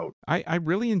seek it out. I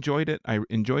really enjoyed it. I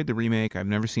enjoyed the remake. I've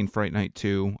never seen Fright Night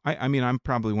 2. I mean, I'm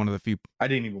probably one of the few. I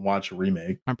didn't even watch a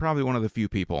remake. I'm probably one of the few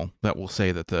people that will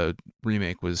say that the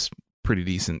remake was pretty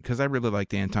decent, because I really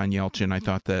liked Anton Yelchin. I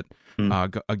thought that,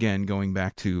 again, going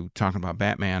back to talking about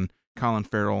Batman, Colin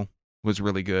Farrell was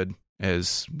really good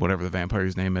as whatever the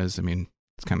vampire's name is. I mean,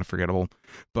 it's kind of forgettable,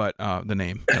 but the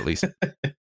name, at least.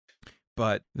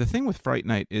 But the thing with Fright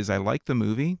Night is I like the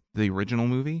movie, the original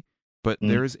movie, but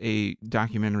there's a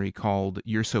documentary called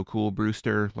You're So Cool,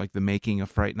 Brewster, like the making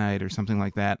of Fright Night or something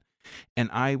like that. And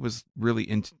I was really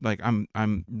into, like,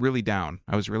 I'm really down.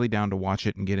 I was really down to watch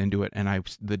it and get into it. And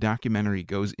the documentary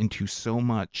goes into so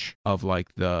much of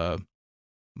like the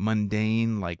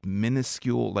mundane, like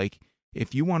minuscule, like,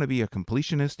 if you want to be a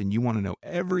completionist and you want to know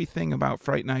everything about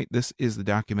Fright Night, this is the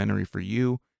documentary for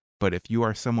you. But if you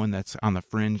are someone that's on the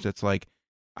fringe, that's like,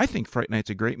 I think Fright Night's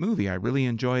a great movie, I really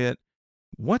enjoy it,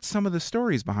 what's some of the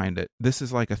stories behind it? This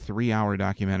is like a 3-hour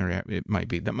documentary. It might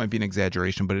be, that might be an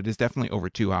exaggeration, but it is definitely over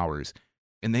 2 hours.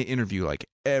 And they interview like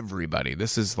everybody.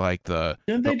 This is like Didn't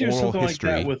they the do oral something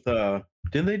history. like that with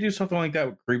Didn't they do something like that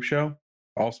with Creep Show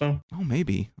also? Oh,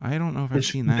 maybe. I don't know if I've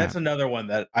seen that. That's another one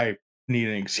that I need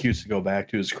an excuse to go back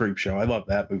to is Creep Show. I love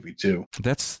that movie too.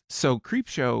 That's so Creep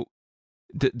Show.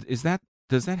 Does that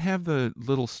have the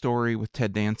little story with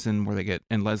Ted Danson where they get,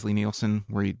 and Leslie Nielsen,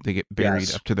 where they get buried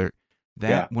Yes. up to their,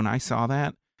 when I saw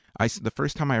that, the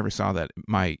first time I ever saw that,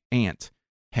 my aunt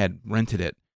had rented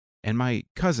it, and my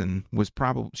cousin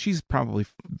she's probably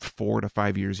 4 to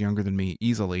 5 years younger than me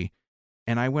easily.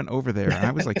 And I went over there, and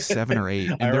I was like 7 or 8,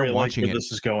 and they're watching it.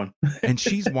 This is going, and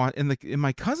she's and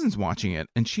my cousin's watching it,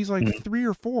 and she's like 3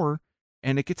 or 4,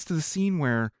 and it gets to the scene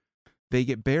where they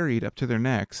get buried up to their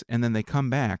necks, and then they come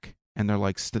back, and they're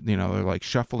like, they're like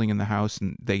shuffling in the house,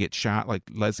 and they get shot. Like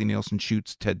Leslie Nielsen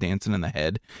shoots Ted Danson in the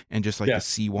head, and just like the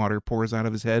seawater pours out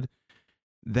of his head.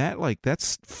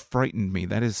 That's frightened me.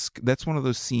 That's one of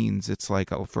those scenes. It's like,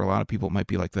 for a lot of people, it might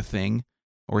be like The Thing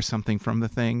or something from The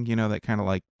Thing, that kind of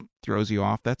like throws you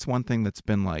off. That's one thing that's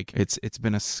been like, it's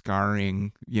been a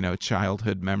scarring,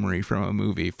 childhood memory from a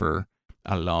movie for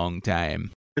a long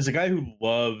time. As a guy who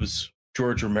loves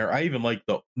George Romero, I even like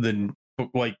the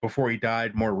like before he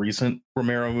died, more recent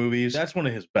Romero movies. That's one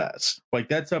of his best. Like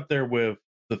that's up there with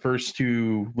the first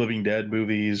 2 Living Dead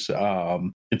movies.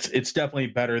 It's definitely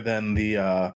better than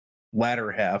the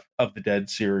latter half of the Dead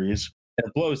series. And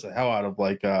it blows the hell out of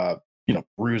like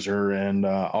Bruiser and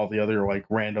all the other like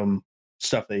random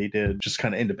stuff that he did just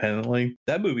kind of independently.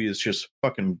 That movie is just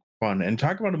fucking fun. And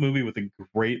talk about a movie with a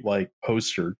great like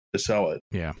poster to sell it.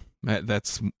 Yeah.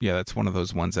 That's one of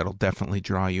those ones that'll definitely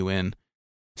draw you in.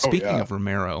 Speaking of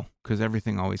Romero, because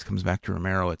everything always comes back to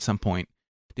Romero at some point.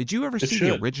 Did you ever see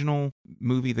the original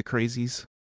movie, The Crazies?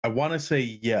 I want to say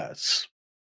yes.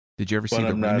 Did you ever see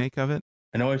the remake of it?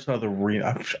 I know I saw the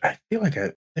I feel like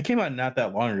it came out not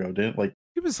that long ago, didn't it? Like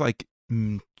it was like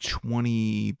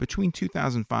between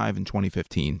 2005 and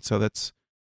 2015. So that's,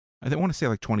 I want to say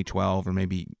like 2012 or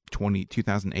maybe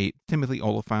 2008. Timothy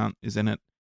Olyphant is in it.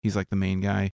 He's like the main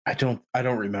guy. I don't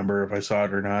remember if I saw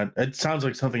it or not. It sounds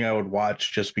like something I would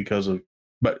watch just because of,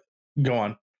 but go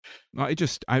on. I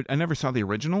never saw the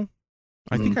original.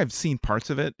 I think I've seen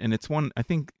parts of it, and it's one, I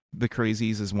think The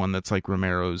Crazies is one that's like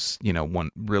Romero's,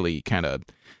 one really kind of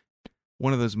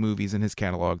one of those movies in his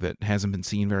catalog that hasn't been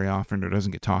seen very often or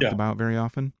doesn't get talked about very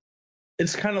often.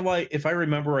 It's kind of like, if I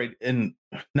remember right, and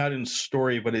not in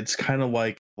story, but it's kind of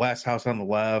like Last House on the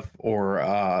Left or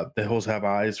The Hills Have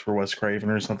Eyes for Wes Craven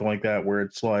or something like that, where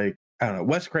it's like, I don't know,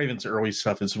 Wes Craven's early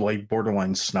stuff is like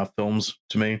borderline snuff films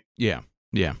to me. Yeah.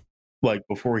 Like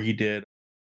before he did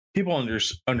People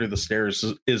Under the Stairs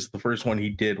is the first one he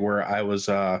did where I was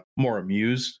more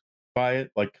amused by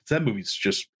it. Like that movie's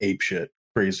just ape shit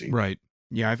crazy. Right.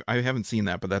 Yeah, I haven't seen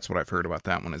that, but that's what I've heard about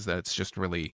that one, is that it's just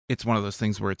really, it's one of those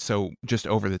things where it's so just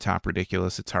over the top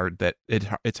ridiculous. It's hard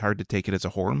to take it as a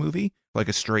horror movie, like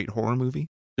a straight horror movie.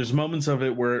 There's moments of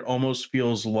it where it almost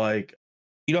feels like,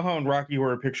 you know how in Rocky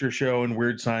Horror Picture Show and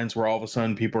Weird Science where all of a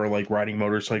sudden people are like riding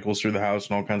motorcycles through the house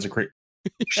and all kinds of crazy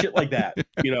shit like that,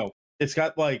 It's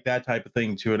got like that type of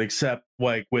thing to it, except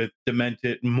like with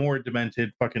more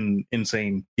demented fucking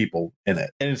insane people in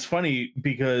it. And it's funny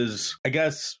because I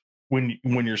guess when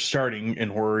you're starting in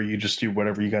horror, you just do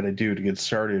whatever you got to do to get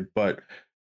started. But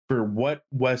for what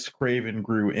Wes Craven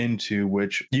grew into,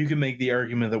 which you can make the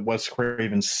argument that Wes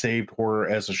Craven saved horror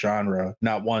as a genre,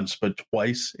 not once, but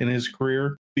twice in his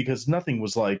career, because nothing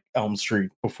was like Elm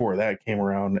Street before that came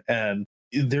around. And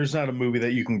there's not a movie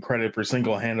that you can credit for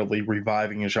single-handedly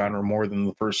reviving a genre more than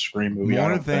the first Scream movie.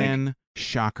 More than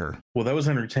Shocker. Well, that was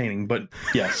entertaining, but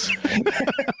yes.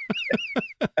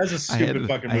 That's a stupid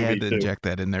fucking movie. I had to inject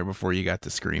that in there before you got to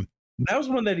Scream. That was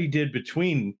one that he did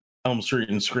between Elm Street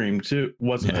and Scream too,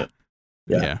 wasn't it?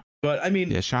 Yeah. But I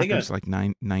mean, Shocker's like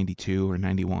 92 or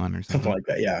 91 or something like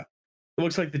that. Yeah. It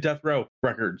looks like the Death Row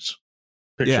Records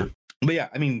picture. Yeah. But yeah,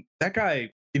 I mean, that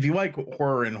guy, if you like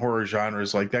horror and horror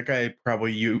genres, like that guy,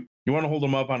 probably you want to hold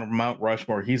him up on a Mount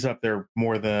Rushmore. He's up there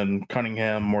more than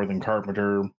Cunningham, more than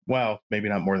Carpenter. Well, maybe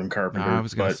not more than Carpenter. I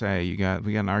was going to say, we got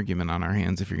an argument on our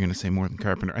hands if you're going to say more than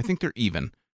Carpenter. I think they're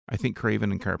even. I think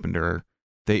Craven and Carpenter,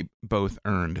 they both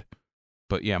earned.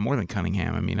 But yeah, more than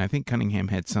Cunningham. I mean, I think Cunningham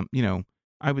had some,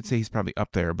 I would say he's probably up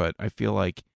there, but I feel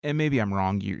like, and maybe I'm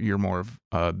wrong, you're more of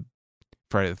a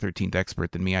Friday the 13th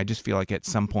expert than me. I just feel like at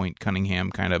some point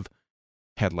Cunningham kind of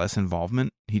had less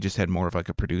involvement. He just had more of like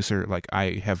a producer. Like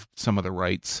I have some of the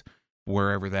rights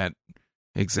wherever that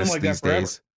exists these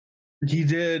days. He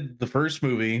did the first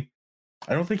movie,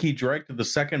 I don't think he directed the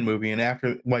second movie. And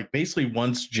after, like, basically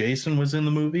once Jason was in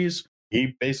the movies,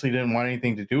 he basically didn't want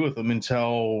anything to do with them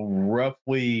until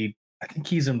roughly, I think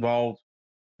he's involved.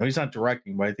 No, he's not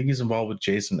directing, but I think he's involved with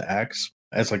Jason X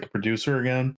as like a producer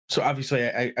again. So obviously,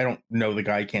 I don't know the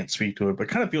guy, can't speak to it, but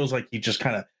kind of feels like he just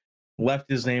kind of left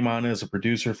his name on as a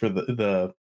producer for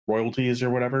the royalties or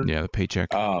whatever. Yeah, the paycheck.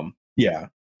 Yeah,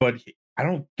 but I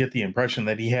don't get the impression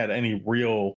that he had any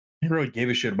real. He really gave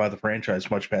a shit about the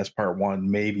franchise much past part one,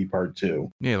 maybe part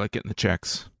two. Yeah, like getting the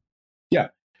checks. Yeah.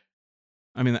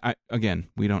 I mean, again,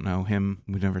 we don't know him.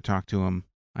 We've never talked to him.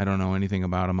 I don't know anything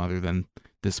about him other than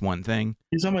this one thing.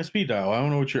 He's on my speed dial. I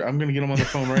don't know what I'm going to get him on the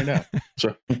phone right now.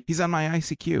 So he's on my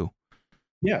ICQ.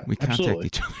 Yeah, we contact absolutely.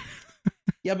 each other.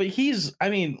 Yeah, but he's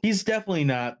definitely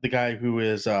not the guy who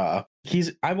is, I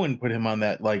wouldn't put him on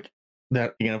that, like,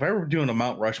 that, you know, if I were doing a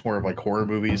Mount Rushmore of like horror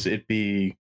movies, it'd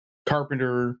be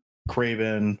Carpenter,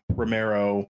 Craven,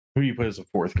 Romero. Who do you put as a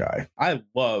fourth guy? I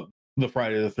love the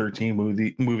Friday the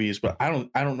 13th movies, but I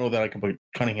don't know that I can put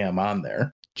Cunningham on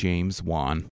there. James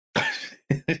Wan. I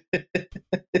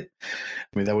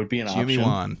mean, that would be an Jimmy option.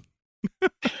 Wan.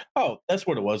 Oh, that's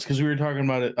what it was, because we were talking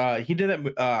about it. He did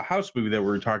that house movie that we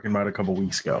were talking about a couple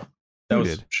weeks ago. That Who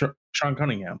was did? Sean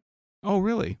Cunningham. Oh,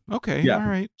 really? Okay. Yeah. All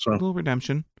right. So, a little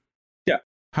redemption. Yeah.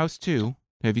 House 2.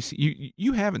 Have you seen?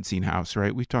 You haven't seen House,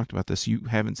 right? We've talked about this. You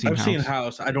haven't seen House? I've seen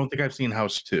House. I don't think I've seen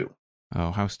House 2.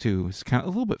 Oh, House 2 is kind of a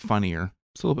little bit funnier.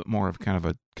 It's a little bit more of kind of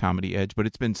a comedy edge, but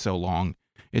it's been so long.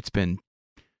 It's been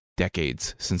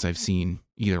decades since I've seen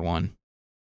either one.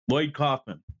 Lloyd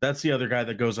Kaufman. That's the other guy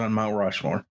that goes on Mount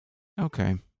Rushmore.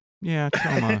 Okay. Yeah,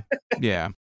 yeah.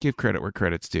 Give credit where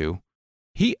credit's due.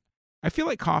 I feel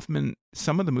like Kaufman,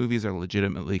 some of the movies are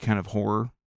legitimately kind of horror.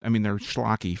 I mean, they're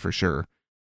schlocky for sure.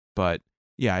 But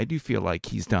yeah, I do feel like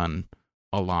he's done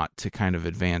a lot to kind of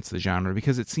advance the genre,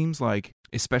 because it seems like,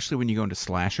 especially when you go into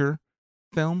slasher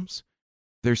films,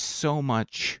 there's so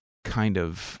much kind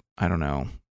of, I don't know,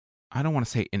 I don't want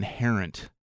to say inherent,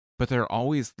 but there are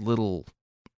always little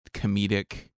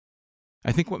comedic.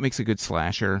 I think what makes a good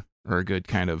slasher, or a good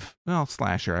kind of, well,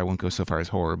 slasher, I won't go so far as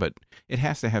horror, but it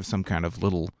has to have some kind of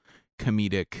little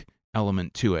comedic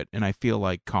element to it. And I feel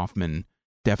like Kaufman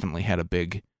definitely had a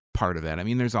big part of that. I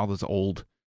mean, there's all those old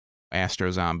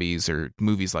Astro Zombies or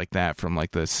movies like that from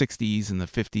like the 60s and the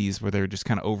 50s where they're just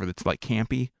kind of over that's like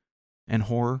campy and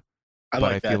horror.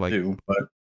 I feel like too, but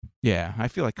yeah, I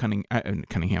feel like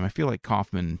Cunningham, I feel like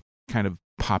Kaufman kind of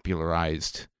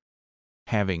popularized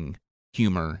having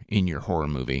humor in your horror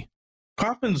movie.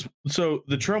 So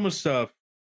the trauma stuff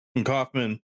in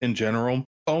Kaufman in general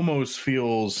almost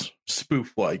feels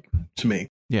spoof-like to me.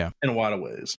 Yeah. In a lot of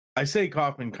ways. I say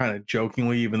Kaufman kind of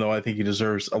jokingly, even though I think he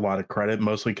deserves a lot of credit,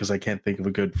 mostly because I can't think of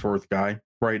a good fourth guy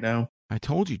right now. I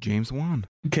told you, James Wan.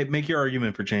 Okay, make your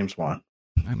argument for James Wan.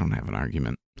 I don't have an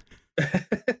argument.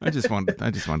 I just wanted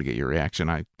to get your reaction.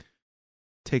 I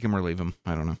take him or leave him.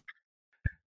 I don't know.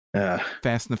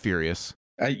 Fast and the Furious.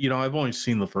 I've only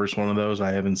seen the first one of those.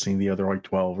 I haven't seen the other like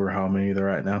 12 or how many they're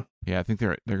at now. Yeah, I think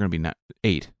they're going to be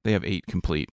 8. They have 8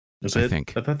 complete. I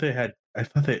think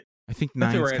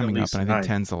 9's coming up, and I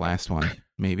think 10's the last one,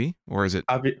 maybe, or is it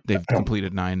they've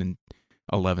completed 9 and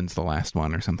 11's the last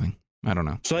one or something? I don't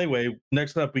know. So anyway,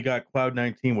 next up we got Cloud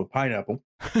 19 with Pineapple.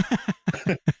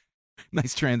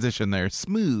 Nice transition there,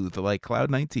 smooth like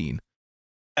Cloud 19.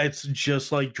 It's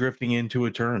just like drifting into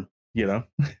a turn, you know.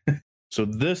 So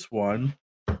this one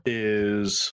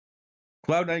is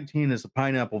Cloud 19 is the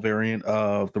pineapple variant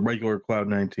of the regular Cloud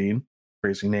 19.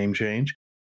 Crazy name change.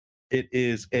 It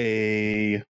is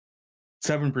a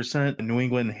 7% New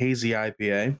England hazy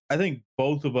IPA. I think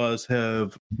both of us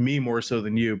have, me more so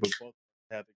than you, but both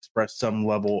have expressed some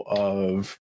level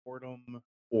of boredom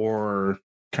or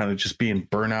kind of just being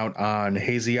burnout on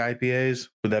hazy IPAs.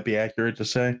 Would that be accurate to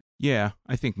say? Yeah,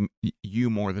 I think you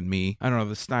more than me. I don't know,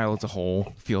 the style as a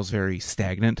whole feels very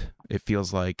stagnant. It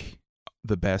feels like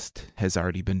the best has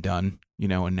already been done,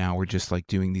 and now we're just like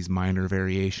doing these minor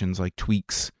variations, like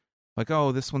tweaks. Like,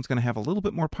 oh, this one's going to have a little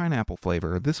bit more pineapple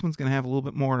flavor. This one's going to have a little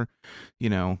bit more,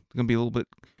 going to be a little bit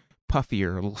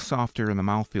puffier, a little softer in the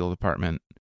mouthfeel department.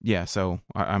 Yeah, so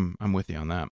I'm with you on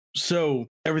that. So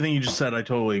everything you just said, I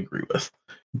totally agree with.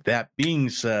 That being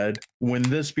said, when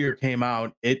this beer came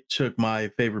out, it took my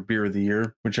favorite beer of the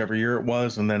year, whichever year it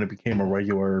was, and then it became a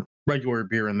regular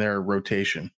beer in their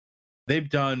rotation. They've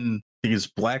done these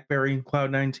blackberry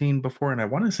Cloud 19 before, and I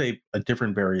want to say a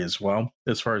different berry as well,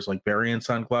 as far as like variants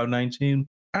on Cloud 19.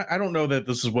 I don't know that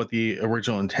this is what the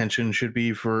original intention should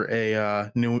be for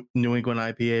a New England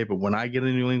IPA, but when I get a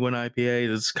New England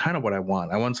IPA, it's kind of what I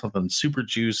want. I want something super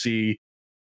juicy,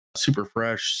 super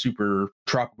fresh, super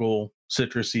tropical,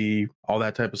 citrusy, all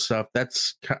that type of stuff.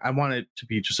 I want it to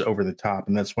be just over the top,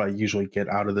 and that's what I usually get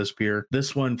out of this beer.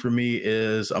 This one for me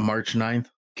is a March 9th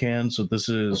can, so this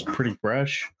is pretty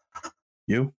fresh.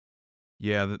 You?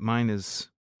 Yeah,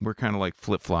 we're kind of like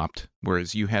flip-flopped.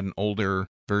 Whereas you had an older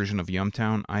version of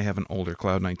Yumtown, I have an older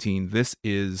Cloud 19. This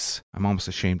is, I'm almost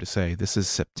ashamed to say, this is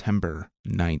September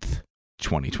 9th,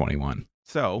 2021.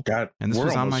 So, and this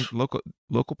was on my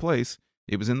local place.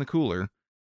 It was in the cooler.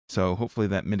 So hopefully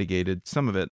that mitigated some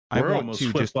of it. We're almost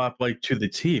flip-flop like to the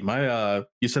T.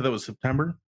 You said that was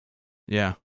September?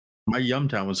 Yeah. My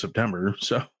Yumtown was September,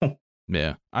 so.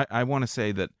 Yeah. I want to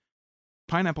say that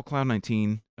Pineapple Cloud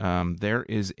 19, there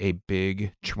is a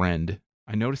big trend.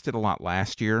 I noticed it a lot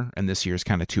last year, and this year is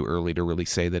kind of too early to really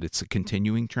say that it's a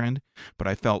continuing trend. But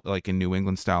I felt like in New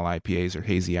England style IPAs or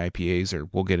hazy IPAs, or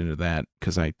we'll get into that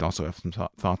because I also have some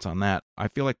thoughts on that. I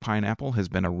feel like pineapple has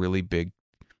been a really big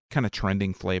kind of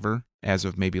trending flavor as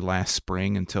of maybe last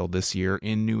spring until this year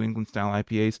in New England style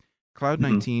IPAs. Cloud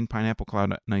 19, Pineapple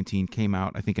Cloud 19 came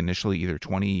out, I think initially either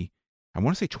I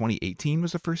want to say 2018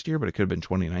 was the first year, but it could have been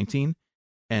 2019.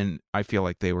 And I feel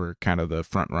like they were kind of the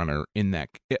front runner in that,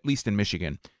 at least in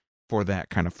Michigan, for that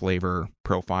kind of flavor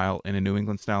profile in a New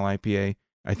England style IPA.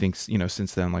 I think,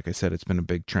 since then, like I said, it's been a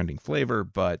big trending flavor,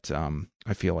 but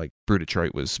I feel like Brew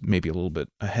Detroit was maybe a little bit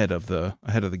ahead of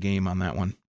the game on that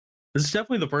one. This is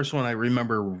definitely the first one I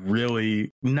remember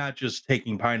really not just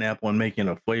taking pineapple and making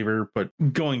a flavor, but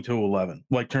going to 11,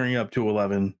 like turning up to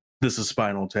 11. This is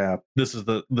Spinal Tap. This is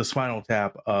the Spinal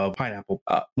Tap of pineapple.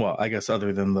 Well, I guess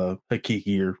other than the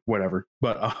Hakiki or whatever,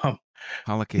 but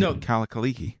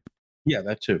Kalakaliki. Yeah,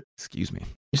 that too. Excuse me.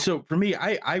 So for me,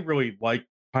 I really like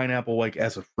pineapple like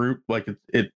as a fruit. Like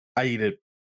I eat it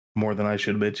more than I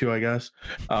should admit to, I guess.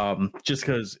 Just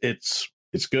because it's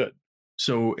good.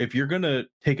 So if you're gonna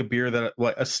take a beer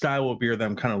like a style of beer that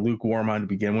I'm kind of lukewarm on to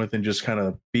begin with, and just kind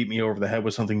of beat me over the head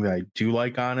with something that I do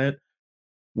like on it,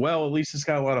 well, at least it's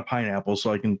got a lot of pineapple,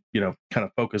 so I can, kind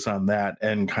of focus on that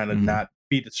and kind of not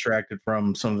be distracted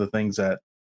from some of the things that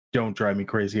don't drive me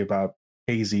crazy about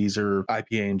hazies or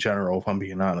IPA in general, if I'm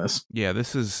being honest. Yeah,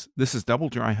 this is double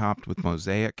dry hopped with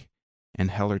Mosaic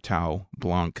and Hellertau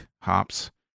Blanc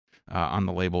hops. On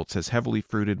the label, it says heavily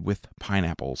fruited with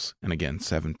pineapples, and again,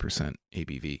 7%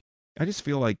 ABV. I just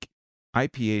feel like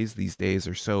IPAs these days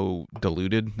are so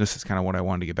diluted. This is kind of what I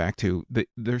wanted to get back to.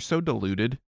 They're so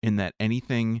diluted in that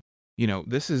anything,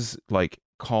 this is like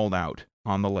called out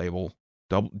on the label,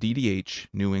 DDH,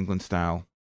 New England style,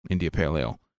 India Pale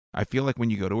Ale. I feel like when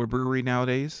you go to a brewery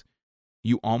nowadays,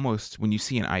 when you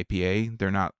see an IPA,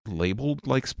 they're not labeled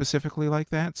like specifically like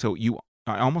that. So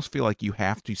I almost feel like you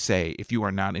have to say, if you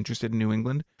are not interested in New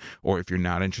England, or if you're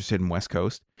not interested in West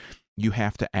Coast, you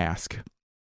have to ask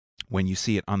when you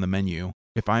see it on the menu,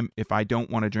 if I don't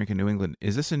want to drink a New England,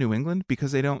 is this a New England?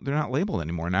 Because they're not labeled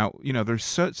anymore. Now, there's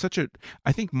such a,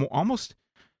 I think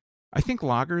I think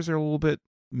lagers are a little bit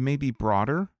maybe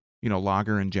broader,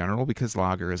 lager in general, because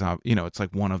lager is, it's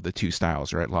like one of the two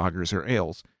styles, right? Lagers or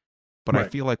ales. But right. I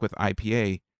feel like with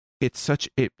IPA, it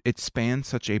spans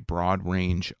such a broad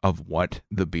range of what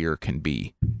the beer can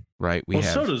be, right?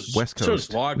 So does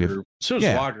lager.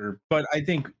 Lager. But I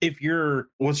think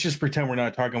let's just pretend we're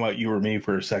not talking about you or me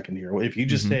for a second here. If you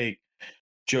just take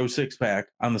Joe Sixpack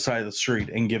on the side of the street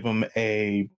and give him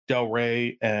a Del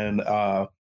Rey and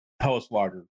Hellas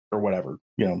Lager or whatever,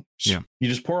 you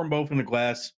just pour them both in a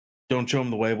glass. Don't show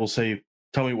him the label. Say,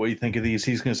 tell me what you think of these.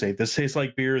 He's going to say, this tastes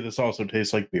like beer. This also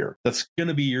tastes like beer. That's going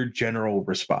to be your general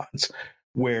response.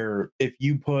 Where if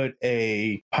you put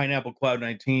a Pineapple Cloud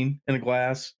 19 in a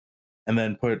glass and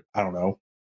then put, I don't know,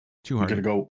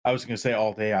 I was going to say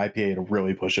all day IPA to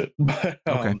really push it. But,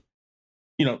 okay.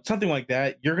 Something like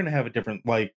that, you're going to have a different,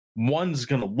 like, one's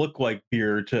going to look like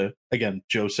beer to, again,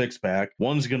 Joe Sixpack.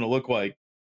 One's going to look like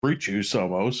fruit juice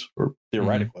almost, or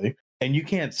theoretically. And you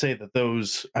can't say that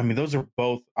those are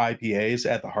both IPAs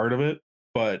at the heart of it,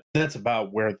 but that's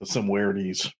about where the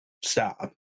similarities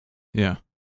stop. Yeah.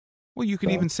 Well, you can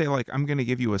even say, like, I'm going to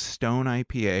give you a Stone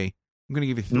IPA. I'm going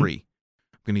to give you 3.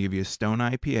 I'm going to give you a Stone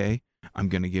IPA. I'm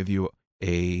going to give you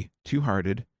a Two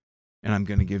Hearted, and I'm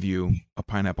going to give you a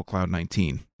Pineapple Cloud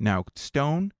 19. Now,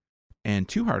 Stone and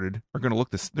Two Hearted are going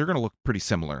to they're going to look pretty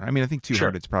similar. I mean, I think Two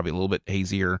Hearted's probably a little bit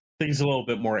hazier. I think it's a little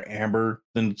bit more amber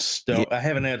than Stone. Yeah. I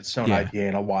haven't had a Stone IPA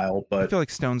in a while, but I feel like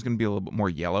Stone's going to be a little bit more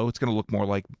yellow. It's going to look more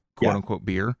like quote unquote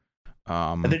beer.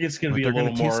 I think it's going to be a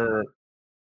little more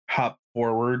hop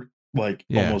forward, like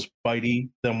almost bitey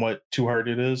than what Two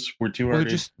Hearted is. Where Two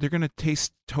Hearted, they're going to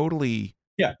taste totally.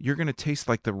 Yeah, you're going to taste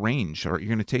like the range, or you're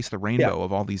going to taste the rainbow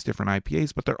of all these different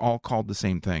IPAs, but they're all called the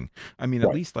same thing. I mean,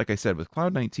 at least, like I said, with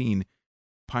Cloud 19,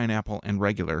 pineapple, and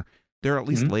regular, They're at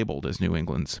least labeled as New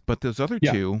England's, but those other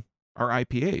two are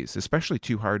IPAs, especially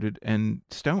Two Hearted and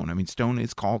Stone. I mean, Stone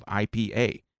is called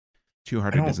IPA. Two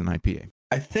Hearted is an IPA.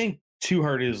 I think Two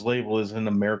Hearted is labeled as an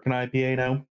American IPA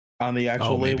now on the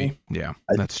actual label. Maybe. Yeah,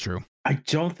 that's true. I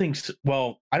don't think so.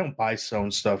 Well, I don't buy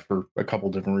Stone stuff for a couple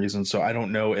different reasons, so I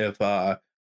don't know if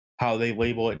how they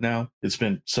label it now. It's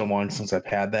been so long since I've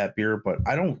had that beer, but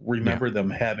I don't remember them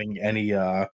having any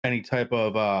type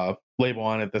of label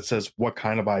on it that says what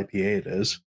kind of IPA it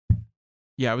is.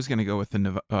 Yeah, I was going to go with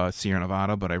the Sierra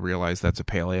Nevada, but I realized that's a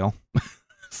pale ale,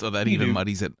 so that even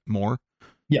muddies it more.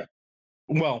 Yeah,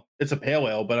 well, it's a pale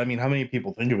ale, but I mean, how many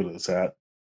people think of it as that?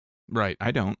 Right,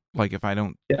 I don't. Like if I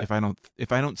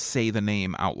don't say the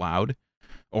name out loud,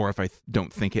 or if I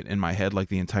don't think it in my head like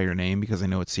the entire name because I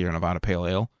know it's Sierra Nevada Pale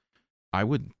Ale, I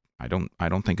don't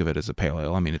think of it as a pale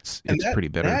ale. I mean, it's pretty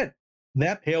bitter.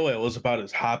 That pale ale is about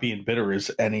as hoppy and bitter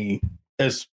as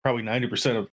probably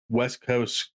 90% of West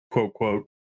Coast quote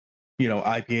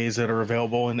IPAs that are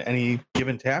available in any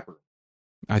given tap room.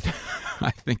 I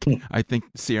think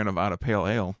Sierra Nevada Pale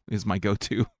Ale is my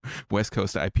go-to West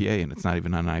Coast IPA, and it's not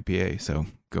even an IPA. So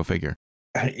go figure.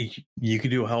 You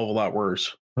could do a hell of a lot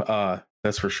worse.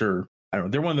 That's for sure. I don't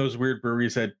know. They're one of those weird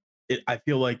breweries that I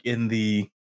feel like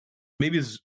maybe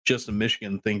it's just a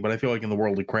Michigan thing, but I feel like in the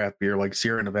world of craft beer, like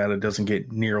Sierra Nevada doesn't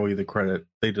get nearly the credit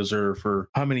they deserve for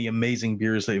how many amazing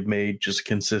beers they've made just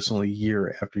consistently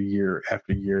year after year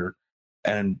after year.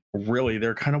 And really,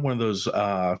 they're kind of one of those,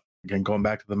 again, going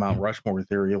back to the Mount Rushmore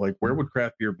theory, like where would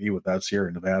craft beer be without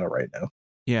Sierra Nevada right now?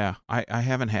 Yeah, I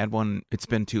haven't had one. It's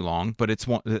been too long, but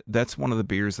that's one of the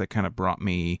beers that kind of brought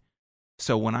me.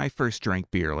 So when I first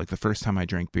drank beer, like the first time I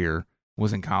drank beer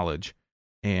was in college,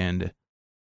 and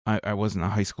I wasn't a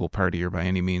high school partier by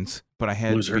any means, but I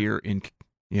had beer in.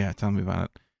 Yeah, tell me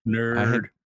about it. Nerd.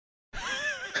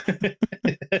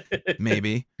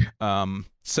 Maybe.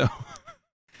 So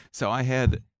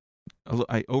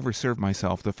I overserved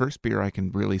myself. The first beer I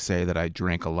can really say that I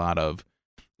drank a lot of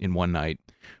in one night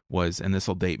was, and this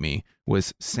will date me,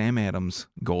 was Sam Adams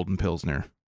Golden Pilsner,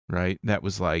 right? That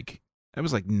was like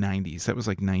 90s. That was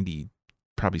like 90,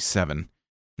 probably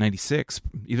 96,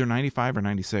 either 95 or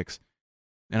 96.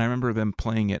 And I remember them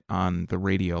playing it on the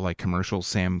radio, like commercials.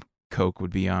 Sam Coke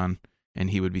would be on, and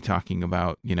he would be talking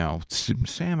about,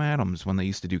 Sam Adams when they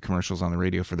used to do commercials on the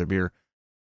radio for their beer.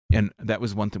 And that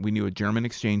was one thing. We knew a German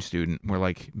exchange student. We're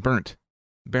like, Bernd,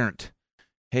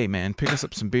 hey, man, pick us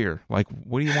up some beer. Like,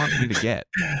 what do you want me to get?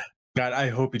 God, I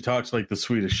hope he talks like the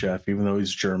Swedish chef, even though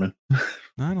he's German.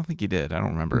 No, I don't think he did. I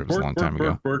don't remember. It was a long time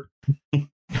ago.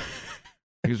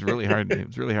 He was really hard. It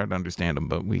was really hard to understand him,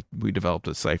 but we developed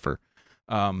a cipher.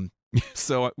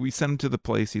 So we sent him to the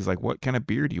place. He's like, what kind of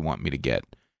beer do you want me to get?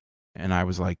 And I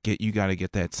was like, you got to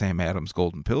get that Sam Adams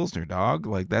Golden Pilsner, dog.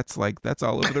 That's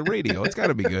all over the radio. It's got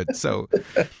to be good. So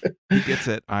he gets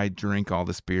it. I drink all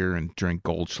this beer and drink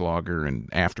Goldschlager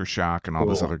and Aftershock and all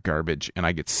this other garbage, and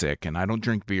I get sick. And I don't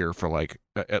drink beer for like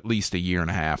at least a year and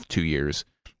a half, 2 years,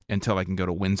 until I can go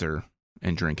to Windsor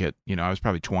and drink it. I was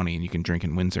probably 20, and you can drink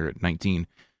in Windsor at 19.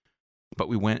 But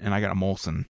we went, and I got a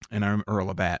Molson, or a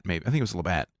Labatt, maybe. I think it was a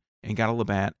Labatt. And got a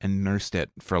Labatt and nursed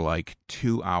it for like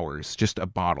 2 hours, just a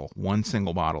bottle, one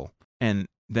single bottle. And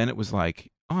then it was like,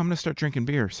 I'm going to start drinking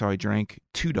beer. So I drank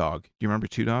Two Dog. Do you remember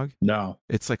Two Dog? No.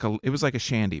 It was like a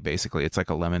shandy, basically. It's like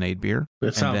a lemonade beer.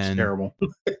 It sounds terrible.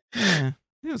 It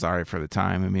was all right for the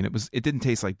time. I mean, it didn't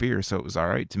taste like beer, so it was all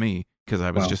right to me because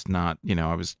I was just not,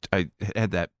 I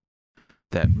had that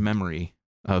memory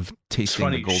of tasting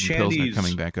the Golden Pilsner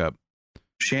coming back up.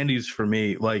 Shandies for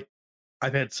me, like,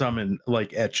 I've had some in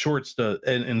like at Shorts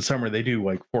in summer. They do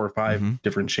like 4 or 5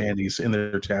 different shandies in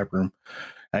their tap room.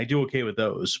 And I do okay with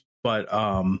those. But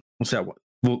what's that one?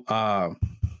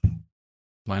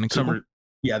 Summer,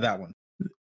 yeah, that one.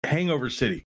 Hangover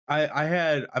City.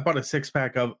 I bought a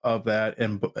 6-pack of that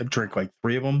and drank like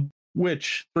 3 of them.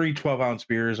 Which 3 12-ounce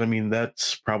beers. I mean,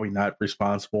 that's probably not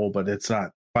responsible, but it's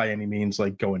not by any means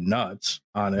like going nuts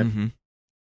on it. Mm-hmm.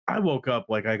 I woke up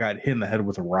like I got hit in the head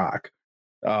with a rock.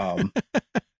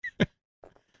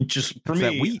 Just for me,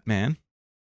 that wheat, man.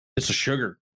 It's a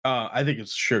sugar. I think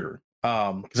it's sugar.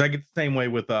 Because I get the same way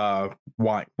with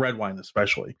wine, red wine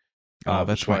especially.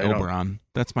 That's my Oberon.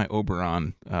 That's my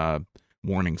Oberon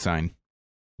warning sign.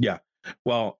 Yeah.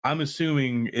 Well, I'm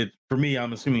assuming it's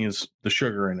the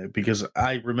sugar in it because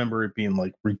I remember it being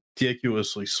like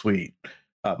ridiculously sweet.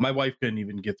 My wife couldn't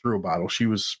even get through a bottle. She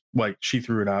was like, she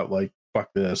threw it out like, fuck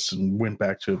this, and went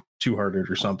back to Two Hearted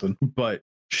or something. But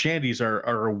shandies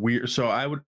are weird. So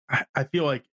I feel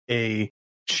like a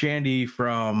shandy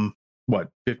from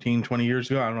 15, 20 years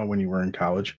ago. I don't know when you were in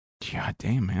college. God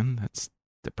damn, man. That's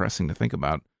depressing to think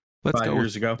about. Let's 5 go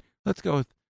years with, ago. let's go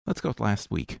with last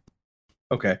week.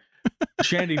 Okay.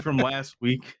 Shandy from last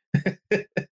week.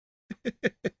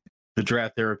 The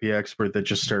draft therapy expert that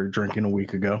just started drinking a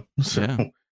week ago. So Yeah,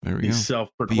 there we the go.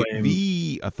 self-proclaimed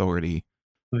The authority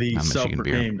the on Michigan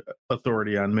beer. self-proclaimed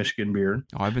authority on Michigan beer.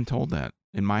 Oh, I've been told that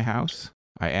in my house.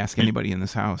 I ask anybody in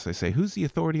this house, I say, who's the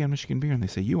authority on Michigan beer? And they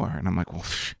say, you are. And I'm like, well,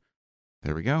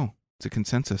 there we go. It's a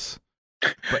consensus.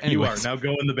 But anyways, You are now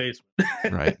go in the basement.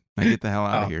 right. Now get the hell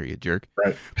out of here, you jerk.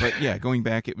 Right. But yeah, going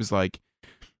back, it was like,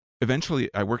 eventually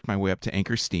I worked my way up to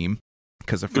Anchor Steam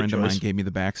because a friend of mine gave me the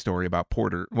backstory about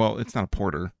porter. Well, it's not a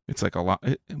porter. It's like a lot.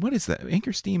 What is that?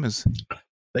 Anchor Steam is...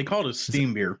 They call it a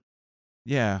steam beer.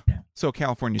 Yeah. So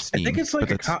California Steam. I think it's like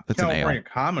a that's California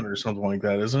Common or something like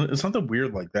that, isn't it? It's something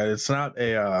weird like that. It's not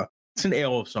a it's an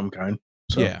ale of some kind.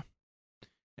 So. Yeah.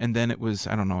 And then it was,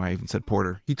 I don't know, I even said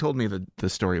porter. He told me the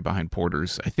story behind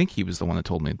porters. I think he was the one that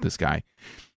told me, this guy.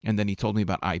 And then he told me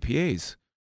about IPAs.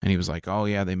 And he was like, oh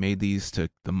yeah, they made these to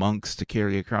the monks to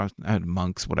carry across,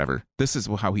 monks, whatever. This is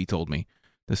how he told me.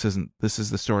 This is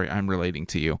the story I'm relating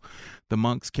to you. The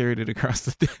monks carried it across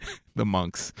the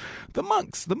monks, the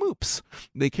moops.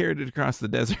 They carried it across the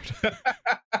desert.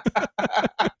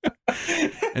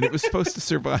 And it was supposed to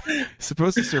survive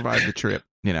the trip,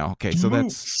 you know. Okay, so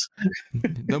that's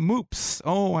the moops.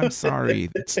 Oh, I'm sorry.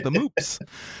 It's the moops.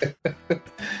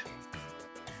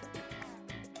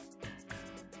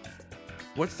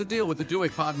 What's the deal with the Dewey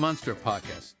Pod Monster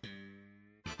podcast?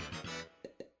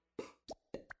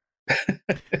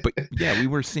 But yeah, we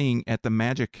were seeing at the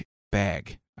magic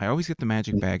bag. I always get the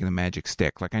magic bag and the magic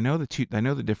stick. Like I know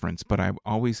the difference, but I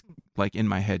always like in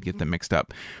my head get them mixed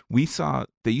up. We saw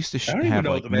they used to I don't have even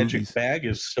know like if the magic movies. bag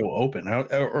is still open,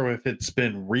 or if it's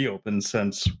been reopened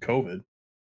since COVID.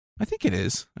 I think it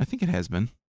is. I think it has been.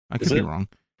 I could be wrong.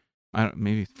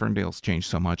 Maybe Ferndale's changed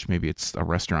so much. Maybe it's a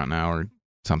restaurant now or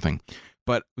something.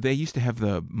 But they used to have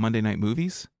the Monday night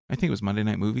movies. I think it was Monday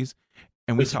night movies,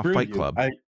 and we saw Fight Club.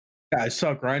 I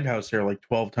saw Grindhouse there like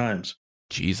 12 times.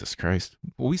 Jesus Christ!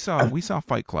 Well, we saw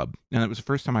Fight Club, and it was the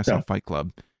first time I saw Fight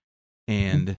Club.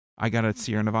 And I got a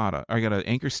Sierra Nevada. I got an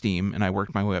Anchor Steam, and I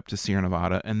worked my way up to Sierra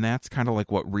Nevada, and that's kind of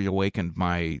like what reawakened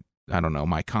my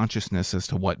consciousness as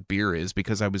to what beer is,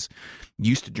 because I was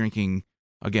used to drinking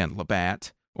again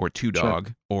Labatt or Two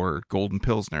Dog or Golden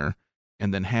Pilsner,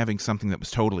 and then having something that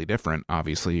was totally different.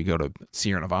 Obviously, you go to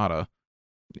Sierra Nevada.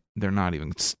 They're not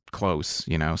even close,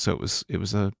 you know. So it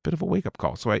was a bit of a wake up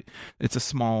call. So I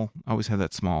always had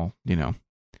that small, you know,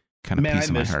 kind of piece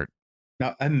in my heart.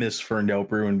 Now I miss Ferndale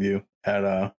Brew and View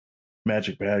at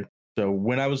Magic Bag.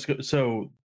 So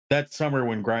that summer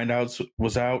when Grindhouse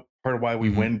was out, part of why we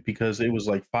went, because it was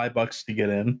like $5 to get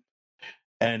in.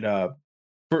 And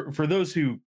for those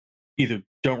who either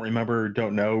don't remember or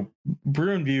don't know,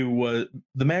 Brew and View was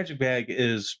the Magic Bag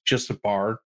is just a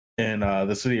bar in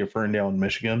the city of Ferndale in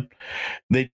Michigan.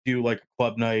 They do like a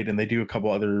club night and they do a couple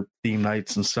other theme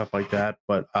nights and stuff like that.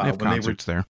 But they have concerts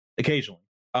there occasionally.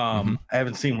 I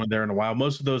haven't seen one there in a while.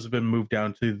 Most of those have been moved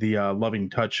down to the Loving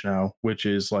Touch now, which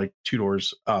is like 2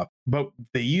 doors up. But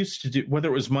they used to do, whether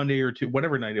it was Monday or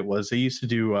whatever night it was, they used to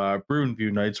do Brew and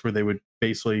View nights where they would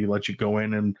basically let you go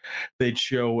in and they'd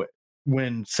show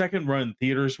when second run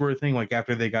theaters were a thing, like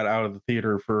after they got out of the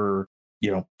theater for,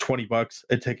 you know, $20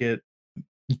 a ticket,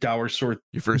 dollar store,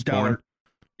 your first dollar.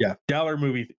 Yeah, dollar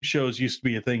movie shows used to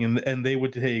be a thing, and they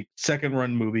would take second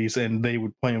run movies and they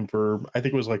would play them for, I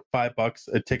think it was like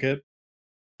 $5 a ticket,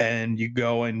 and you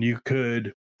go and you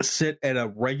could sit at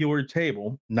a regular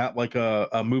table, not like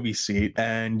a movie seat,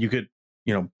 and you could,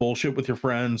 you know, bullshit with your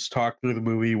friends, talk through the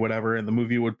movie, whatever, and the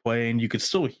movie would play, and you could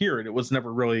still hear it. It was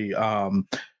never really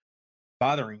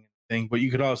bothering anything, but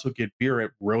you could also get beer at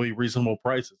really reasonable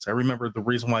prices. I remember the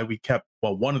reason why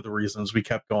one of the reasons we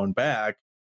kept going back,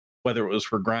 whether it was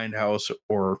for Grindhouse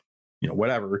or, you know,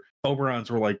 whatever,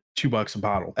 Oberons were like $2 a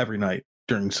bottle every night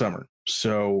during summer.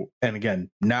 So, and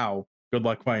again, now good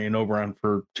luck finding an Oberon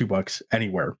for $2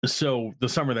 anywhere. So the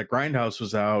summer that Grindhouse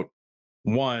was out,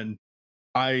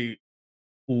 I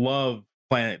love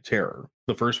Planet Terror,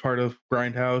 the first part of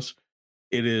Grindhouse.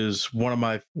 It is one of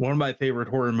my favorite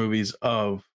horror movies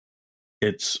of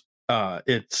its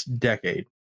decade.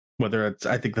 Whether it's,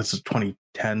 I think this is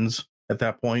 2010s at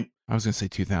that point. I was going to say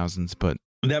 2000s, but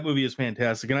that movie is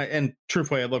fantastic. And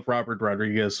truthfully, I love Robert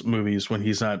Rodriguez movies when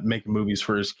he's not making movies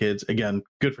for his kids. Again,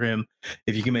 good for him.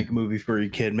 If you can make a movie for your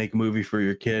kid, make a movie for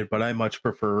your kid. But I much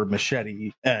prefer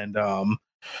Machete and,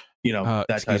 you know,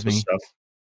 that type of stuff.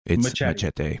 It's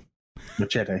Machete.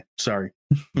 Machete. Sorry.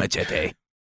 Machete.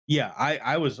 Yeah,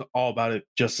 I was all about it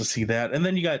just to see that. And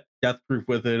then you got Death Proof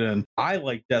with it. And I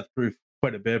like Death Proof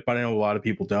quite a bit, but I know a lot of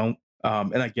people don't.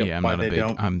 And I get why they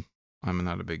don't. I'm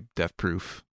not a big Death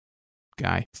Proof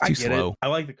guy. It's I too get slow. it. I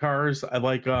like the cars. I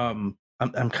like I'm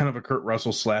kind of a Kurt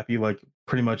Russell slappy. Like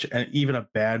pretty much, and even a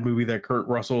bad movie that Kurt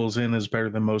Russell is in is better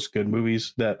than most good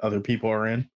movies that other people are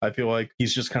in. I feel like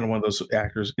he's just kind of one of those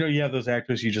actors. You know, you have those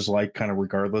actors you just like kind of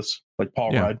regardless. Like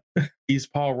Paul Yeah. Rudd. He's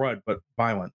Paul Rudd, but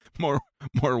violent. More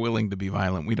willing to be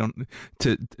violent. We don't.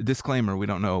 To disclaimer, we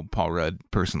don't know Paul Rudd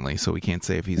personally, so we can't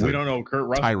say if he's. We don't know Kurt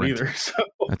Russell tyrant. either. So.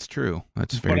 That's true.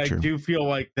 That's very true. But I do feel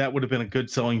like that would have been a good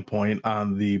selling point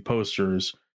on the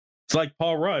posters. It's like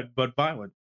Paul Rudd, but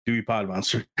violent. Dewey Pod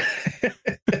Monster.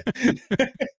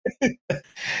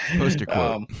 Poster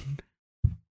quote.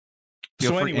 So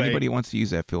anyway, anyway, anybody who wants to use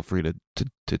that, feel free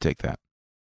to take that.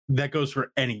 that goes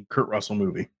for any Kurt Russell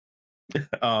movie.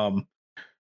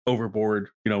 Overboard,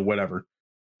 whatever.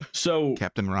 So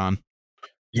Captain Ron.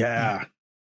 yeah,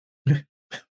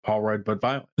 Paul Rudd, but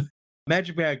violent.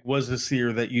 Magic Bag was this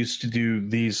year that used to do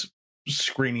these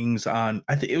screenings on,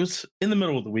 I think it was in the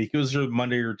middle of the week. It was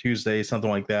Monday or Tuesday, something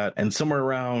like that. And somewhere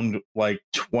around like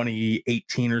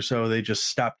 2018 or so, they just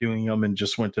stopped doing them and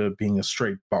just went to being a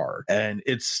straight bar. And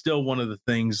it's still one of the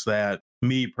things that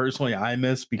me personally, I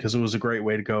miss, because it was a great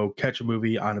way to go catch a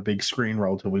movie on a big screen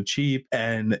relatively cheap.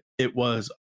 And it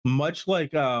was much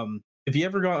like, if you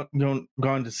ever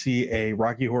gone to see a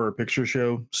Rocky Horror Picture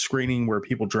Show screening where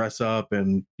people dress up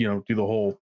and, do the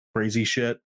whole crazy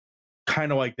shit,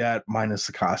 kind of like that, minus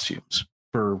the costumes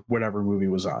for whatever movie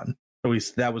was on. At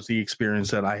least that was the experience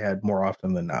that I had more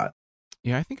often than not.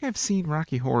 Yeah, I think I've seen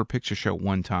Rocky Horror Picture Show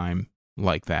one time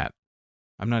like that.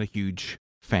 I'm not a huge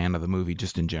fan of the movie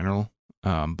just in general,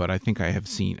 but I think I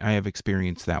have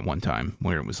experienced that one time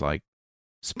where it was like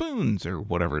spoons or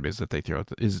whatever it is that they throw.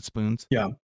 Is it spoons? Yeah,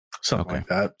 something like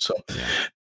that. So yeah.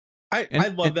 I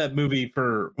love that movie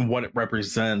for what it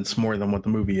represents more than what the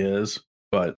movie is.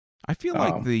 But I feel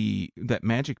like that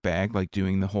Magic Bag, like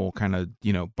doing the whole kind of,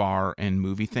 bar and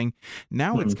movie thing.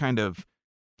 Now it's kind of,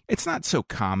 it's not so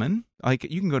common. Like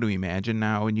you can go to Imagine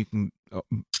now and you can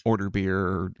order beer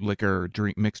or liquor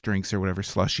or mixed drinks or whatever,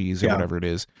 slushies or whatever it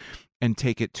is, and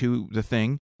take it to the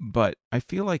thing. But I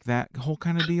feel like that whole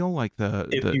kind of deal, like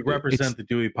if you represent the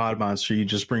Dewey Pod Monster, you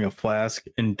just bring a flask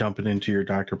and dump it into your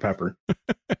Dr. Pepper.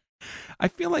 I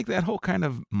feel like that whole kind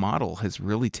of model has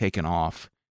really taken off.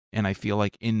 And I feel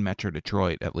like in Metro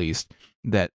Detroit, at least,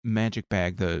 that Magic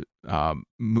Bag, the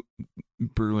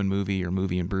brew and movie or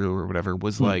movie and brew or whatever,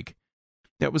 was like,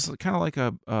 that was kind of like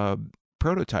a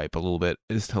prototype a little bit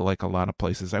as to like a lot of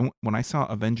places. When I saw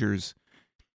Avengers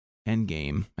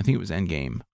Endgame, I think it was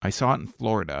Endgame, I saw it in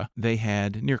Florida. They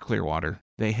had, near Clearwater,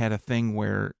 they had a thing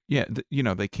where,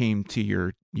 they came to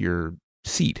your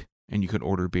seat and you could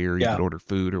order beer, you could order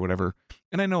food or whatever.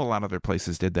 And I know a lot of other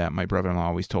places did that. My brother-in-law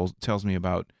always tells me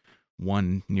about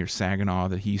one near Saginaw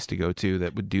that he used to go to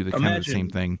that would do the kind of the same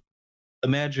thing.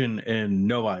 Imagine and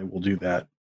Novi will do that.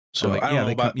 So like, I don't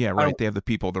know about, right. They have the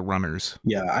people, the runners.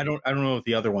 Yeah, I don't know if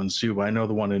the other ones do, but I know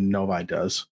the one in Novi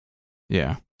does.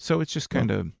 Yeah. So it's just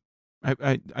kind of,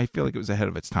 I feel like it was ahead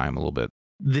of its time a little bit.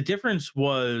 The difference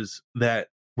was that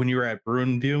when you were at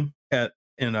Bruinview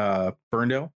in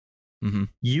Ferndale,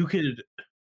 you could.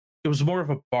 It was more of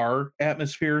a bar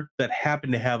atmosphere that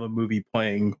happened to have a movie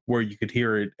playing where you could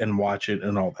hear it and watch it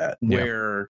and all that. Yeah.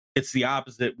 Where it's the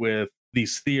opposite with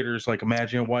these theaters like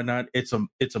Imagine and whatnot. It's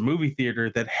a movie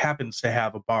theater that happens to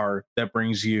have a bar that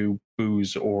brings you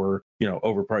booze or,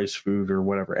 overpriced food or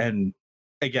whatever. And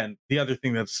again, the other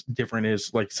thing that's different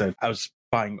is, like I said, I was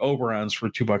buying Oberons for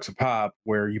 $2 a pop,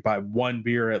 where you buy one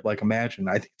beer at like Imagine.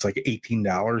 I think it's like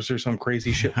 $18 or some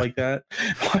crazy shit like that.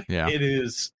 Yeah.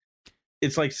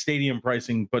 It's like stadium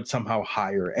pricing, but somehow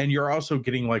higher. And you're also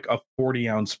getting like a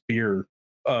 40-ounce beer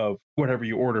of whatever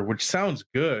you order, which sounds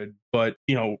good. But,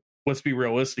 let's be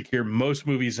realistic here. Most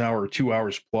movies now are 2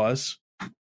 hours plus.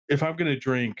 If I'm going to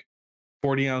drink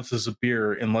 40 ounces of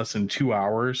beer in less than 2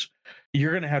 hours,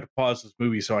 you're going to have to pause this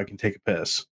movie so I can take a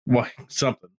piss.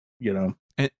 Something,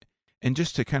 And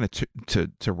just to kind of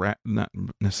to wrap, not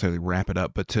necessarily wrap it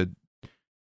up, but to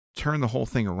turn the whole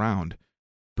thing around,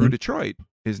 Brew Detroit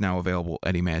is now available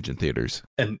at Imagine Theaters.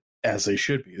 And as they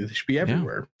should be. They should be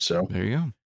everywhere. Yeah. So there you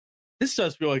go. This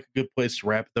does feel like a good place to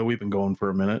wrap, though. We've been going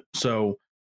for a minute. So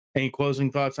any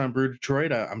closing thoughts on Brew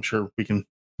Detroit? I'm sure we can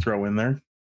throw in there.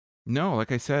 No,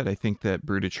 like I said, I think that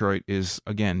Brew Detroit is,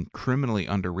 again, criminally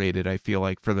underrated. I feel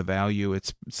like for the value,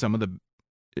 it's some of the,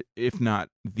 if not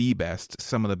the best,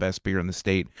 some of the best beer in the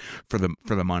state for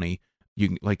the money. You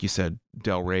can, like you said,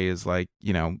 Del Rey is like,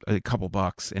 a couple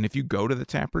bucks. And if you go to the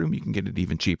tap room, you can get it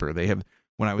even cheaper. They have,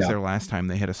 when I was there last time,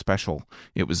 they had a special.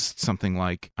 It was something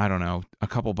like, I don't know, a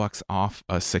couple bucks off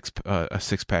a six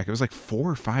pack. It was like $4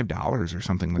 or $5 or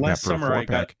something like that for a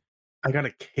 4-pack. I got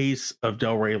a case of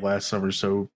Del Rey last summer,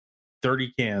 so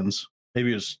 30 cans,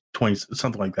 maybe it was 20,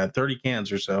 something like that, 30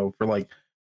 cans or so for like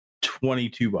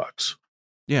 $22.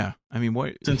 Yeah, I mean, what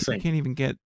It's you insane. can't even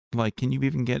get like, can you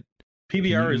even get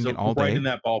PBR is get all right day? in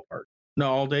that ballpark.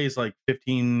 No, all day is like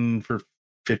 15 for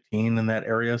 15 in that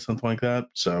area, something like that.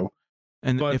 So,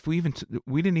 And but if we even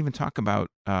we didn't even talk about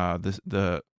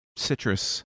the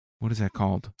citrus, what is that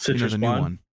called? Citrus The Blonde? new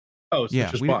one. Oh, Yeah,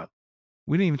 Citrus Blonde.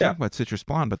 We didn't even Yeah. talk about Citrus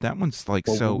Blonde, but that one's like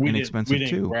Well, so we inexpensive didn't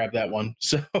too. grab that one.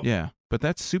 So Yeah, but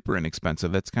that's super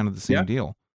inexpensive. That's kind of the same Yeah.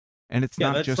 deal. And it's Yeah,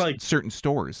 not that's just like- certain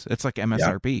stores. It's like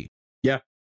MSRP.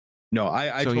 no, I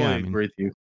So, totally yeah, I mean- agree with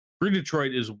you. Brew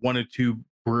Detroit is one of two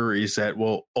breweries that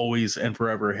will always and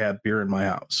forever have beer in my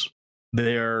house.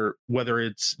 They're, whether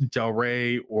it's Del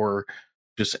Rey or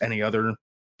just any other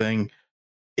thing,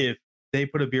 if they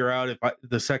put a beer out,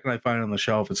 the second I find it on the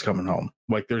shelf, it's coming home.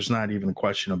 Like, there's not even a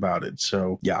question about it.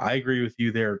 So yeah, I agree with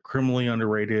you. They're criminally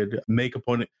underrated. Make a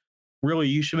point. Really,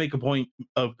 you should make a point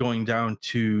of going down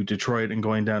to Detroit and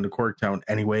going down to Corktown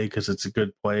anyway, because it's a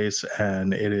good place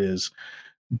and it is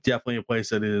definitely a place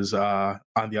that is on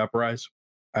the uprise.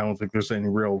 I don't think there's any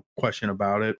real question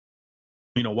about it.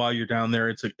 While you're down there,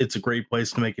 it's a great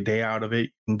place to make a day out of it. You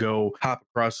can go hop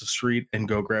across the street and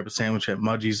go grab a sandwich at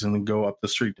Mudgie's and then go up the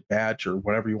street to Batch or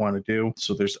whatever you want to do.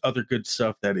 So there's other good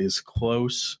stuff that is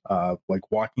close, like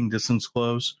walking distance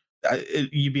close.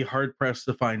 You'd be hard pressed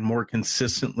to find more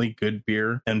consistently good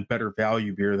beer and better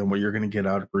value beer than what you're going to get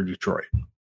out of Brew Detroit.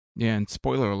 Yeah, and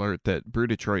spoiler alert that Brew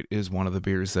Detroit is one of the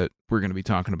beers that we're going to be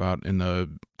talking about in the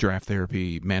Draft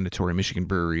Therapy mandatory Michigan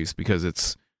breweries, because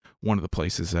it's one of the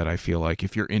places that I feel like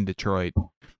if you're in Detroit,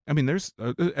 I mean, there's a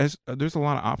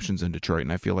lot of options in Detroit,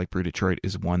 and I feel like Brew Detroit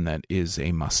is one that is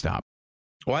a must stop.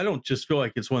 Well, I don't just feel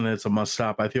like it's one that's a must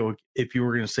stop. I feel like if you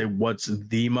were going to say what's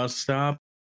the must stop,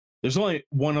 there's only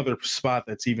one other spot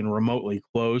that's even remotely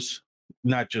close,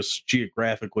 not just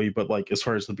geographically, but like as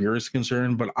far as the beer is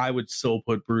concerned. But I would still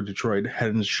put Brew Detroit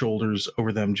head and shoulders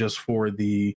over them just for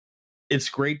it's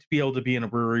great to be able to be in a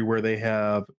brewery where they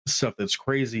have stuff that's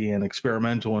crazy and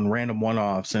experimental and random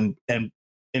one-offs. And in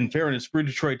fairness, Brew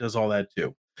Detroit does all that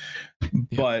too. Yeah.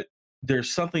 But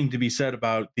there's something to be said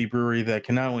about the brewery that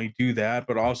can not only do that,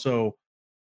 but also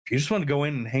if you just want to go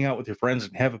in and hang out with your friends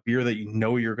and have a beer that you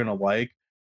know you're going to like,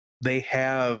 they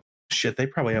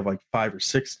probably have like 5 or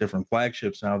 6 different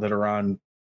flagships now that are on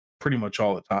pretty much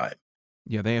all the time.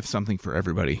 Yeah, they have something for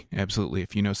everybody. Absolutely.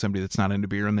 If you know somebody that's not into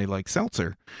beer and they like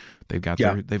seltzer, they've got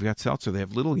seltzer. They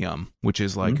have Little Yum, which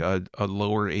is like a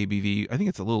lower ABV. I think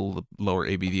it's a little lower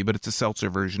ABV, but it's a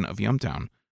seltzer version of Yumtown.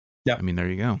 Yeah. I mean, there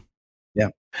you go. Yeah.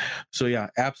 So yeah,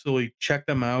 absolutely check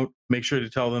them out. Make sure to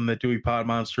tell them that Dewey Pod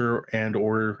Monster and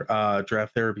or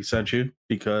Draft Therapy sent you,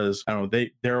 because I don't know,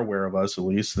 they're aware of us at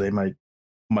least. They might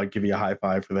give you a high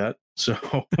five for that. So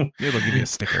they'll give you a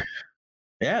sticker.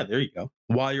 Yeah, there you go.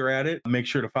 While you're at it, make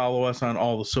sure to follow us on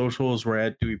all the socials. We're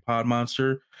at Dewey Pod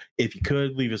Monster. If you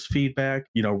could, leave us feedback,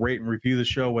 rate and review the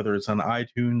show, whether it's on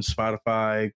iTunes,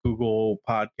 Spotify, Google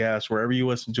Podcasts, wherever you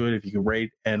listen to it. If you could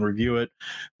rate and review it,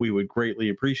 we would greatly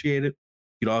appreciate it.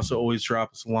 You could also always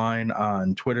drop us a line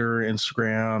on Twitter,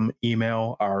 Instagram,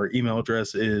 email. Our email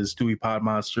address is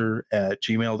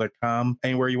deweypodmonster@gmail.com.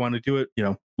 Anywhere you want to do it,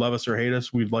 love us or hate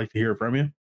us, we'd like to hear from you.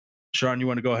 Sean, you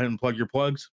want to go ahead and plug your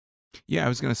plugs? Yeah, I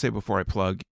was going to say before I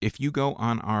plug, if you go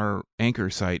on our Anchor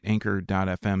site,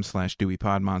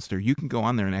 anchor.fm/DeweyPodMonster, you can go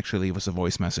on there and actually leave us a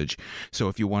voice message. So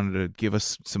if you wanted to give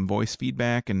us some voice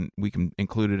feedback and we can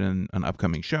include it in an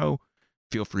upcoming show,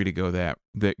 feel free to go there,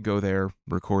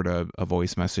 record a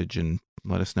voice message and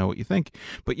let us know what you think.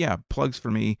 But yeah, plugs for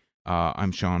me.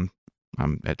 I'm Sean.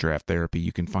 I'm at Draft Therapy.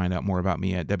 You can find out more about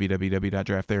me at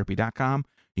www.drafttherapy.com.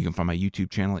 You can find my YouTube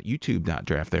channel at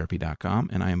youtube.drafttherapy.com,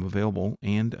 and I am available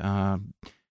and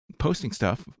posting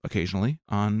stuff occasionally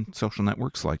on social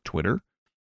networks like Twitter,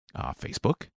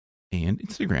 Facebook, and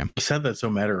Instagram. You said that so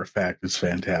matter of fact. It's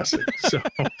fantastic. So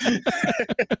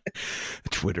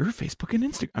Twitter, Facebook, and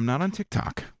Instagram. I'm not on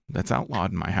TikTok. That's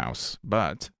outlawed in my house,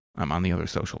 but I'm on the other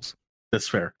socials. That's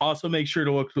fair. Also, make sure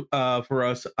to look for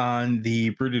us on the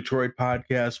Brew Detroit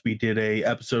podcast. We did a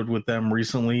episode with them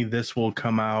recently. This will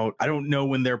come out. I don't know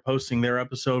when they're posting their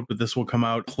episode, but this will come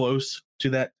out close to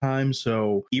that time.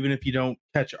 So even if you don't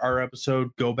catch our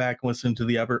episode, go back and listen to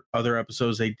the other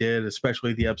episodes they did,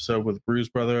 especially the episode with Brews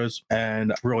Brothers,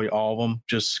 and really all of them.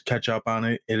 Just catch up on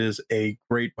it. It is a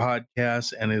great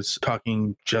podcast and it's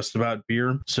talking just about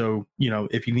beer. So,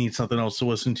 if you need something else to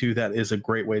listen to, that is a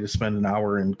great way to spend an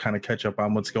hour and kind of catch up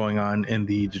on what's going on in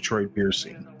the Detroit beer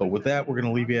scene. But with that, we're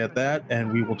going to leave you at that,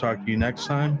 and we will talk to you next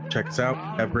time. Check us out.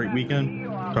 Have a great weekend.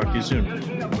 Talk to you soon.